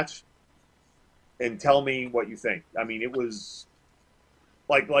that match and tell me what you think. I mean, it was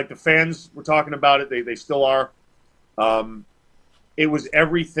like the fans were talking about it. They still are. It was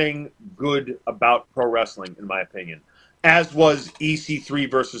everything good about pro wrestling, in my opinion. As was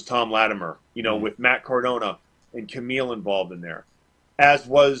EC3 versus Tom Latimer, with Matt Cardona and Camille involved in there. As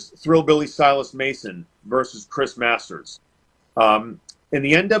was Thrillbilly Silas Mason versus Chris Masters. In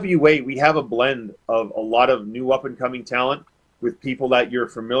the NWA, we have a blend of a lot of new up-and-coming talent with people that you're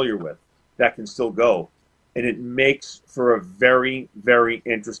familiar with that can still go. And it makes for a very, very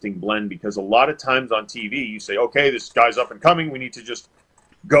interesting blend, because a lot of times on TV, you say, okay, this guy's up and coming. We need to just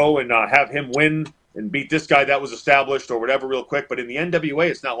go and have him win and beat this guy that was established or whatever real quick. But in the NWA,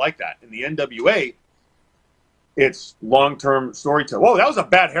 it's not like that. In the NWA, It's long-term storytelling. Whoa, that was a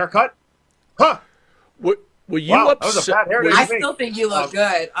bad haircut. Huh. Were you Wow, upset? that was a bad haircut. I still think you look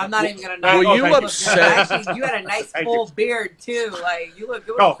good. I'm not even gonna know. Were you look good. upset? Actually, you had a nice Thank full beard too. Like you look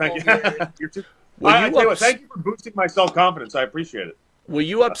good with Oh, a full thank you. beard. You're too. Were I you tell you what, ups- thank you for boosting my self-confidence. I appreciate it. Were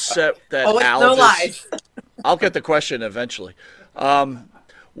you upset that Oh, it's Aldis? no lies. I'll get the question eventually.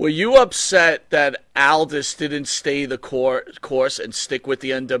 Were you upset that Aldis didn't stay the course and stick with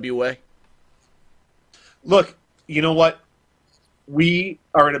the NWA? Look, you know what? We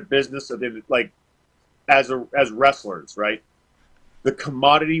are in a business of like as wrestlers, right? The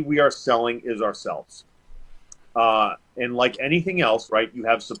commodity we are selling is ourselves. And like anything else, right? You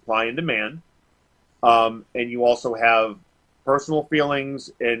have supply and demand, and you also have personal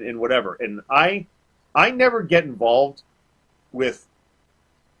feelings and whatever. And I never get involved with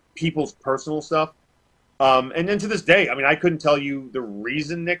people's personal stuff. And then to this day, I mean, I couldn't tell you the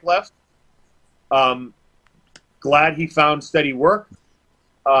reason Nick left. Glad he found steady work.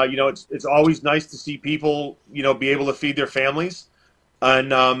 You know, it's always nice to see people, you know, be able to feed their families.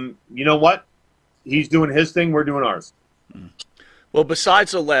 And you know what? He's doing his thing. We're doing ours. Well,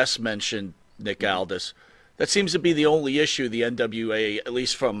 besides the last mentioned Nick Aldis, that seems to be the only issue the NWA, at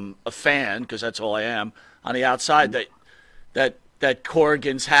least from a fan, because that's all I am, on the outside, that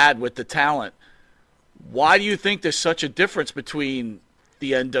Corrigan's had with the talent. Why do you think there's such a difference between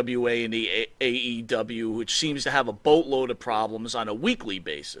the NWA and the AEW, which seems to have a boatload of problems on a weekly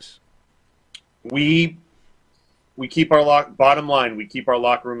basis? We keep our bottom line, we keep our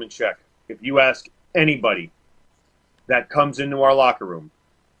locker room in check. If you ask anybody that comes into our locker room,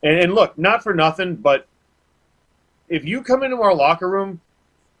 and look, not for nothing, but if you come into our locker room,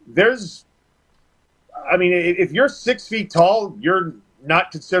 if you're 6 feet tall, you're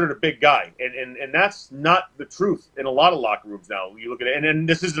not considered a big guy. And that's not the truth in a lot of locker rooms now. You look at it, and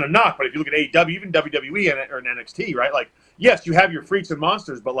this isn't a knock, but if you look at AEW, even WWE or NXT, right? Like, yes, you have your freaks and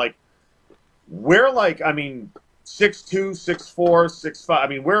monsters, but like, we're like, I mean, 6'2", 6'4", 6'5". I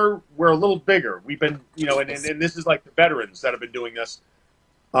mean, we're a little bigger. We've been, you know, and this is like the veterans that have been doing this.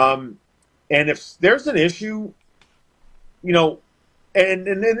 And if there's an issue, you know, and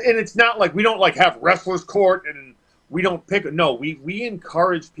it's not like we don't like have wrestlers court and we don't pick. No, we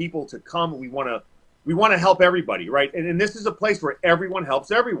encourage people to come. We want to help everybody, right? And this is a place where everyone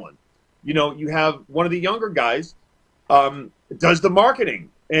helps everyone. You know, you have one of the younger guys does the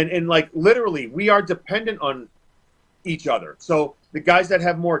marketing, and like literally, we are dependent on each other. So the guys that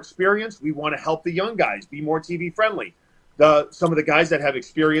have more experience, we want to help the young guys be more TV friendly. Some of the guys that have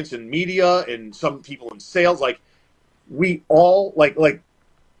experience in media and some people in sales, like we all like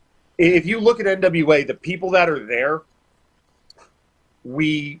if you look at NWA, the people that are there,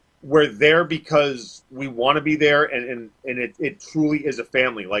 we're there because we want to be there, and it truly is a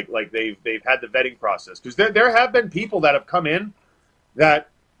family. Like they've had the vetting process, because there have been people that have come in that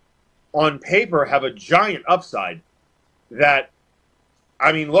on paper have a giant upside. That,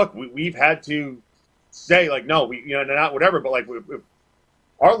 I mean, look, we've had to say like, no, not whatever, but like if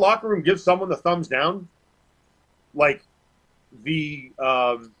our locker room gives someone the thumbs down, like the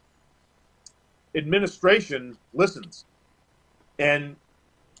administration listens. And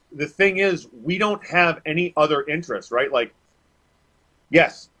the thing is, we don't have any other interests, right? Like,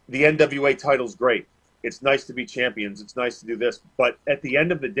 yes, the NWA title's great. It's nice to be champions. It's nice to do this. But at the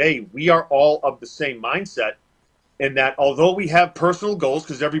end of the day, we are all of the same mindset, in that although we have personal goals,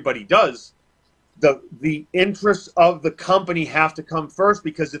 because everybody does, the interests of the company have to come first,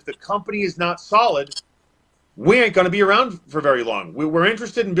 because if the company is not solid, we ain't going to be around for very long. We're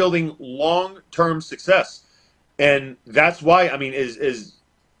interested in building long-term success. And that's why, I mean, it's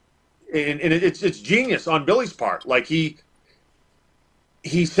genius on Billy's part. Like he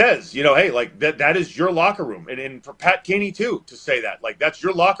says, you know, hey, like that is your locker room. And for Pat Keeney too, to say that, like, that's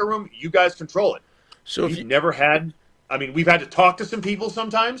your locker room. You guys control it. So if you never had, I mean, we've had to talk to some people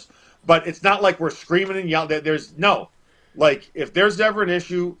sometimes, but it's not like we're screaming and yelling. There's no, like, if there's ever an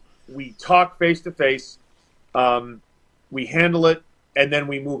issue, we talk face to face, we handle it, and then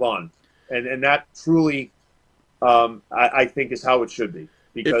we move on. And that truly, I think, is how it should be.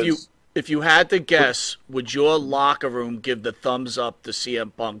 Because if you had to guess, would your locker room give the thumbs up to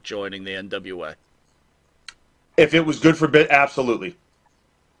CM Punk joining the NWA? If it was good for bit, absolutely.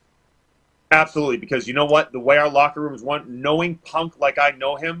 Absolutely, because you know what? The way our locker rooms went, knowing Punk like I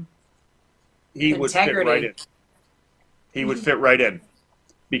know him, he would fit right in. He would fit right in.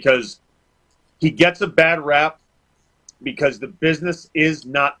 Because he gets a bad rap because the business is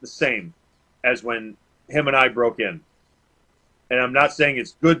not the same as when him and I broke in. And I'm not saying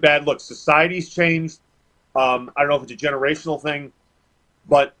it's good, bad. Look, society's changed. I don't know if it's a generational thing,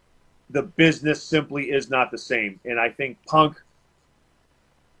 but the business simply is not the same. And I think Punk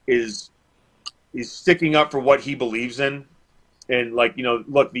is sticking up for what he believes in. And, like, you know,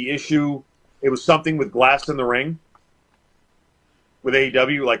 look, the issue, it was something with glass in the ring with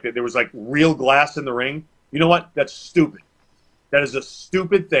AEW. Like, there was, like, real glass in the ring. You know what? That's stupid. That is a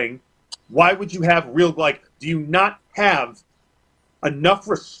stupid thing. Why would you have real, like, do you not have enough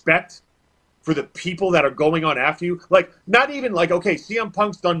respect for the people that are going on after you? Like, not even, like, okay, CM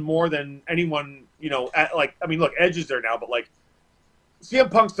Punk's done more than anyone, you know, like, I mean, look, Edge is there now, but, like,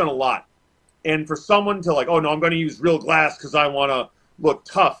 CM Punk's done a lot. And for someone to, like, oh, no, I'm going to use real glass because I want to look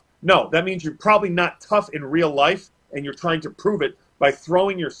tough. No, that means you're probably not tough in real life, and you're trying to prove it by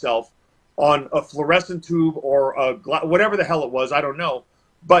throwing yourself on a fluorescent tube or a whatever the hell it was, I don't know.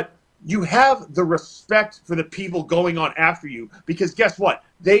 But you have the respect for the people going on after you, because guess what?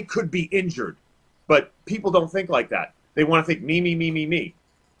 They could be injured. But people don't think like that. They want to think me, me, me, me, me.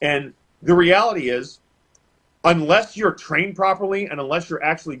 And the reality is, unless you're trained properly and unless you're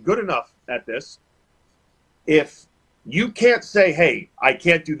actually good enough at this, if you can't say, hey, I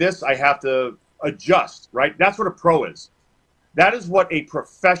can't do this, I have to adjust, right? That's what a pro is. That is what a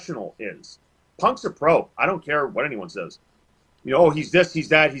professional is. Punk's a pro. I don't care what anyone says. You know, oh, he's this, he's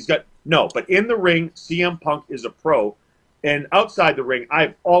that, he's got... No, but in the ring, CM Punk is a pro. And outside the ring,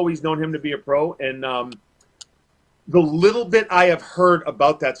 I've always known him to be a pro. And the little bit I have heard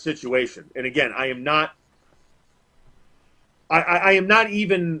about that situation, and again, I am not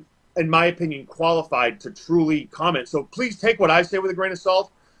even, in my opinion, qualified to truly comment. So please take what I say with a grain of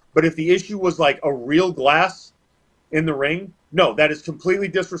salt. But if the issue was like a real glass in the ring, no, that is completely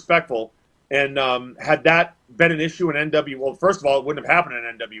disrespectful. And had that been an issue in NWA, well, first of all, it wouldn't have happened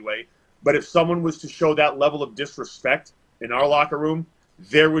in NWA. But if someone was to show that level of disrespect in our locker room,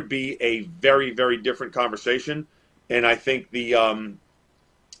 there would be a very, very different conversation. And I think the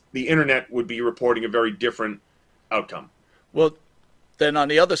internet would be reporting a very different outcome. Well, then on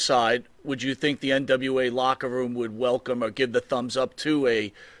the other side, would you think the NWA locker room would welcome or give the thumbs up to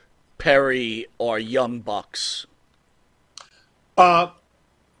a Perry or Young Bucks?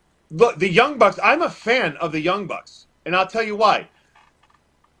 Look, the Young Bucks, I'm a fan of the Young Bucks, and I'll tell you why.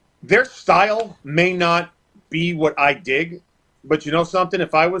 Their style may not be what I dig, but you know something?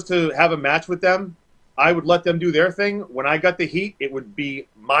 If I was to have a match with them, I would let them do their thing. When I got the heat, it would be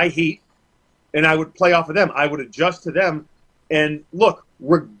my heat, and I would play off of them. I would adjust to them. And look,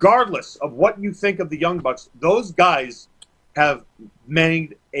 regardless of what you think of the Young Bucks, those guys have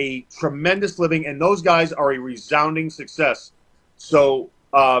made a tremendous living, and those guys are a resounding success. So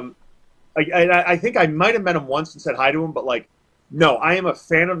I think I might have met them once and said hi to them, but, like, no, I am a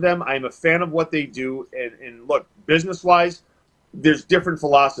fan of them. I am a fan of what they do. And look, business-wise, there's different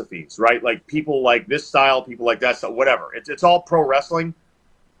philosophies, right? Like, people like this style, people like that style, whatever. It's all pro wrestling.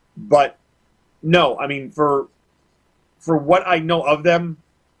 But, no, I mean, for what I know of them,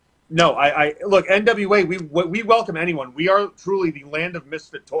 no. I look, NWA, we welcome anyone. We are truly the land of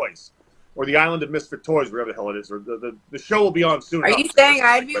misfit toys, or the island of misfit toys, wherever the hell it is. Or the show will be on soon. Are you saying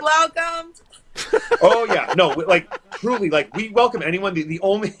I'd be welcomed? Oh, yeah. No, like, truly, like, we welcome anyone. The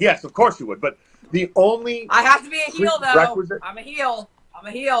only, yes, of course you would, but the only... I have to be a heel, though. I'm a heel.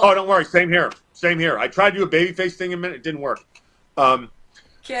 Oh, don't worry. Same here. I tried to do a babyface thing in a minute. It didn't work. Can't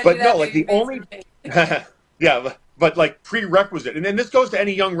but do that, no, like, the only... yeah, but, like, prerequisite. And this goes to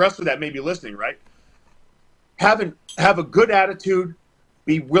any young wrestler that may be listening, right? Have a good attitude,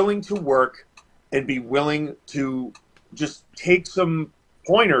 be willing to work, and be willing to just take some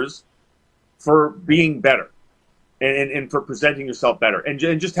pointers for being better and for presenting yourself better, and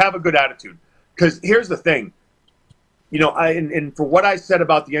just have a good attitude. Because here's the thing, you know, and for what I said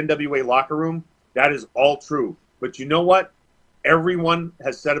about the NWA locker room, that is all true. But you know what? Everyone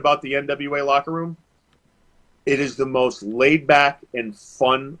has said about the NWA locker room, it is the most laid back and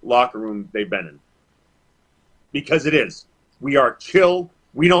fun locker room they've been in. Because it is. We are chill.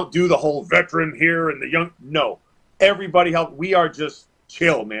 We don't do the whole veteran here and the young. No. Everybody help. We are just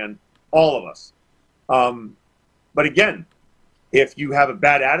chill, man. All of us. But again, if you have a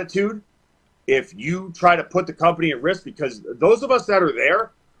bad attitude, if you try to put the company at risk, because those of us that are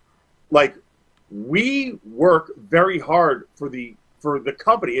there, like, we work very hard for the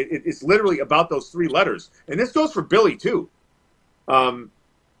company. It's literally about those three letters. And this goes for Billy, too. You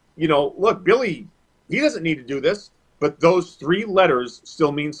know, look, Billy, he doesn't need to do this, but those three letters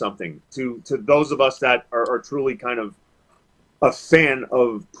still mean something to those of us that are truly kind of a fan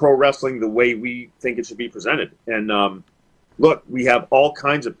of pro wrestling the way we think it should be presented. And look, we have all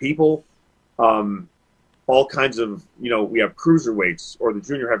kinds of people, all kinds of, you know, we have cruiserweights or the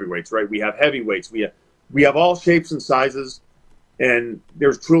junior heavyweights, right? We have heavyweights. We have all shapes and sizes. And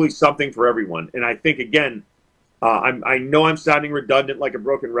there's truly something for everyone. And I think, again, I know I'm sounding redundant like a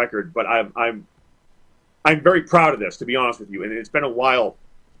broken record, but I'm very proud of this, to be honest with you. And it's been a while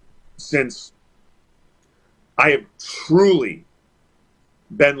since I have truly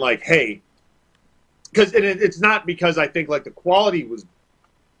been like, hey, because it's not because I think like the quality was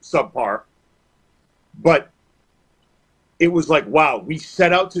subpar, but it was like, wow, we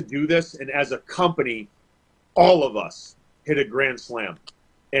set out to do this, and as a company, all of us hit a grand slam.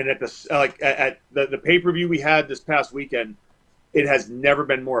 And at the pay-per-view we had this past weekend, it has never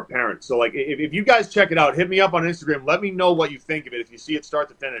been more apparent. So like, if you guys check it out, hit me up on Instagram. Let me know what you think of it if you see it start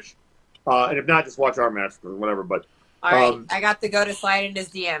to finish. And if not, just watch our match or whatever. But all right, I got to go to slide in his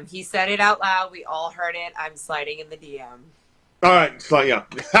DM. He said it out loud. We all heard it. I'm sliding in the DM. All right, slide, yeah.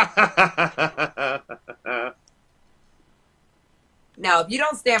 No, if you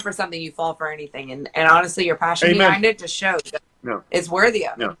don't stand for something, you fall for anything. And honestly, your passion Amen. behind it just shows. No. It's worthy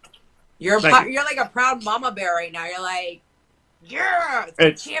of it. No. You're like a proud mama bear right now. You're like, yeah, it's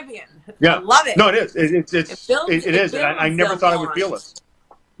a champion. Yeah. I love it. No, it is. It is. And I never thought I would feel this.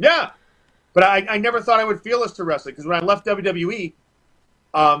 Yeah. But I never thought I would feel this to wrestling, because when I left WWE,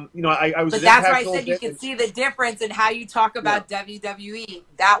 I was. But that's why I said you can see the difference in how you talk about WWE.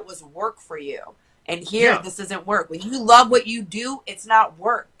 That was work for you, and here this isn't work. When you love what you do, it's not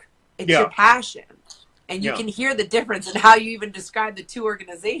work; it's your passion, and you can hear the difference in how you even describe the two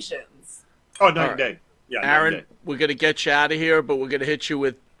organizations. Oh, night and day. Yeah, Aron, we're gonna get you out of here, but we're gonna hit you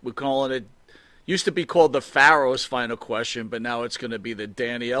with, we're calling it. Used to be called the Pharaoh's final question, but now it's going to be the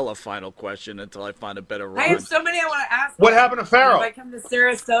Daniela final question until I find a better rhyme. I have so many I want to ask. What happened to Pharaoh? If I come to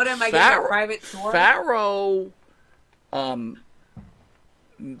Sarasota, am I getting a private tour? Pharaoh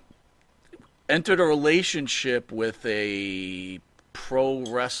entered a relationship with a pro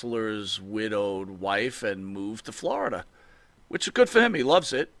wrestler's widowed wife and moved to Florida, which is good for him. He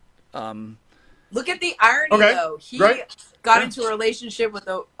loves it. Look at the irony, though. He got into a relationship with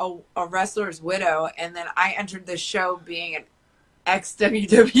a wrestler's widow, and then I entered the show being an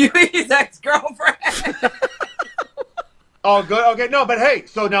ex-WWE's ex-girlfriend. Oh, good. Okay, no, but hey,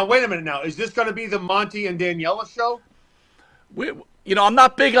 so now wait a minute now. Is this going to be the Monte and Daniela show? I'm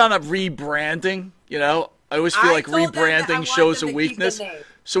not big on a rebranding, I always feel like rebranding shows a weakness.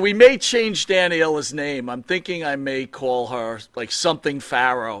 So we may change Daniela's name. I'm thinking I may call her like something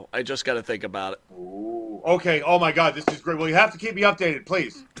Pharaoh. I just got to think about it. Ooh, okay. Oh my God, this is great. Well, you have to keep me updated,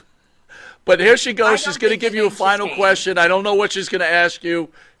 please. But here she goes. She's going to give you a final question. I don't know what she's going to ask you.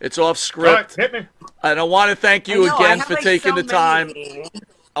 It's off script. All right, hit me. And I want to thank you again for taking the time.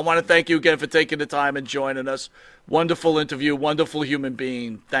 I want to thank you again for taking the time and joining us. Wonderful interview. Wonderful human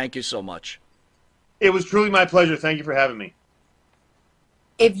being. Thank you so much. It was truly my pleasure. Thank you for having me.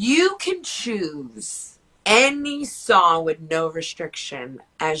 If you can choose any song with No Restriction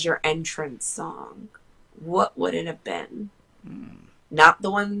as your entrance song, what would it have been? Not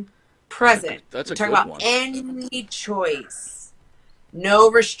the one present. That's a good one. Talking about any choice. No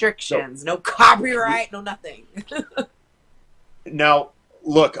restrictions, no copyright, no nothing. Now,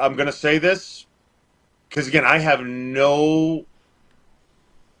 look, I'm going to say this because, again, I have no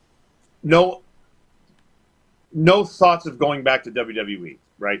thoughts of going back to WWE.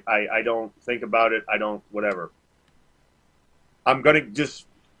 Right? I don't think about it. I don't, whatever. I'm going to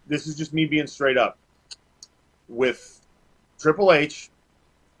this is just me being straight up. With Triple H,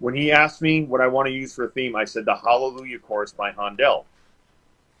 when he asked me what I want to use for a theme, I said the Hallelujah Chorus by Handel.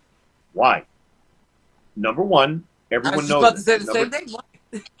 Why? Number one, everyone knows. I was about to say the same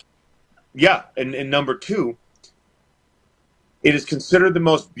thing. Yeah, and number two, it is considered the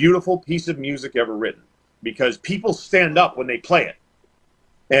most beautiful piece of music ever written because people stand up when they play it.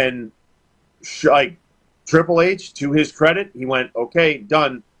 And like Triple H, to his credit, he went, okay,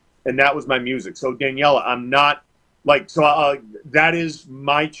 done. And that was my music. So Daniela, I'm not like, so that is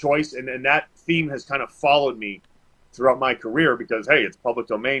my choice. And that theme has kind of followed me throughout my career because, hey, it's public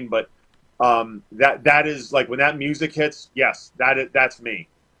domain. But that is like when that music hits, yes, that's me.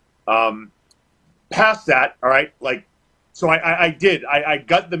 Past that, all right, like, so I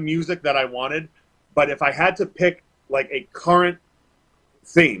got the music that I wanted. But if I had to pick like a current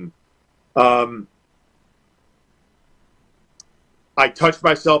theme, I Touched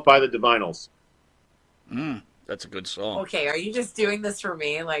Myself by the Divinals. That's a good song. Okay, are you just doing this for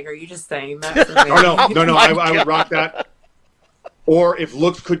me? Like, are you just saying that for me? Oh, no, I would rock that. Or If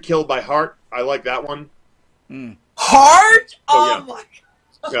Looks Could Kill by Heart. I like that one. Heart? Oh, my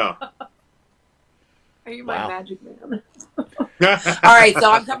God. Yeah. Are you my magic man? All right,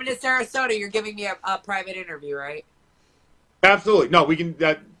 so I'm coming to Sarasota. You're giving me a private interview, right? Absolutely. No, we can.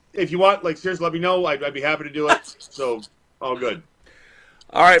 If you want, like, seriously, let me know. I'd be happy to do it. So, all good.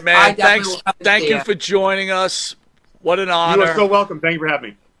 All right, man. I definitely will come to Thank see you ya. for joining us. What an You honor. are so welcome. Thank you for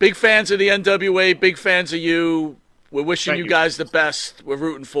having me. Big fans of the NWA. Big fans of you. We're wishing Thank you you. guys the best. We're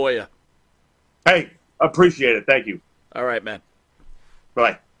rooting for you. Hey, appreciate it. Thank you. All right, man.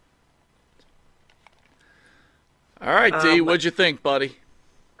 Bye. All right, D. What'd you think, buddy?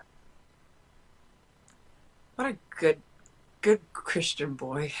 What a good Christian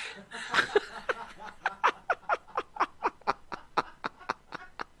boy.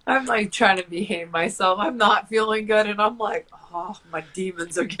 I'm like trying to behave myself. I'm not feeling good, and I'm like, oh, my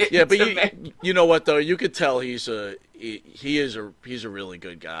demons are getting Yeah, but to me. you know what though? You could tell he's a really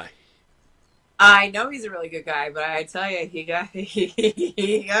good guy. I know he's a really good guy, but I tell you, he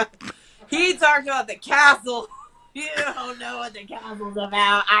talked about the castle. You don't know what the castle's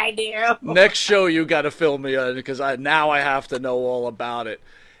about. I do. Next show you got to fill me in because I have to know all about it.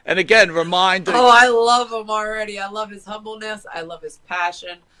 And again, reminder. Oh, I love him already. I love his humbleness. I love his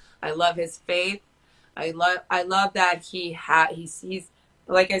passion. I love his faith. I love that he's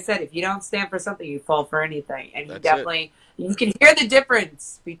like I said, if you don't stand for something, you fall for anything. And he definitely, you can hear the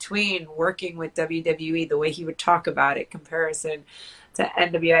difference between working with WWE, the way he would talk about it, comparison to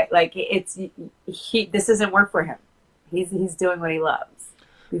NWA. Like this isn't work for him. He's doing what he loves.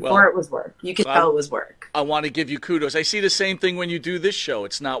 Before it was work. You could tell it was work. I want to give you kudos. I see the same thing when you do this show.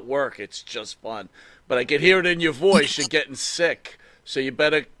 It's not work. It's just fun. But I can hear it in your voice. You're getting sick. So you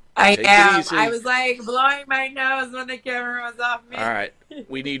better take it easy. I was like blowing my nose when the camera was off me. All right.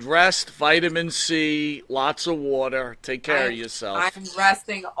 We need rest, vitamin C, lots of water. Take care of yourself. I'm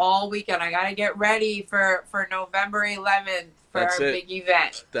resting all weekend. I got to get ready for November 11th for our big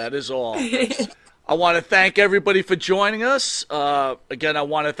event. That is all. I want to thank everybody for joining us. Again, I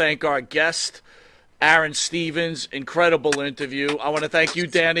want to thank our guest, Aron Stevens. Incredible interview. I want to thank you,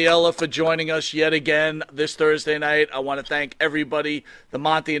 Daniela, for joining us yet again this Thursday night. I want to thank everybody, the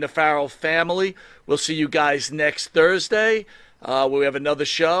Monte and the Pharaoh family. We'll see you guys next Thursday. We have another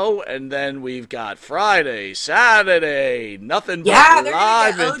show, and then we've got Friday, Saturday, nothing but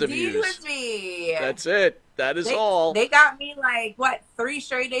live interviews. With me. That's it. That is all. They got me like, 3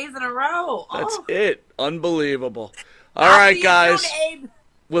 straight days in a row. That's it. Unbelievable. All right, guys.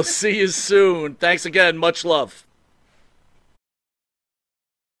 We'll see you soon. Thanks again. Much love.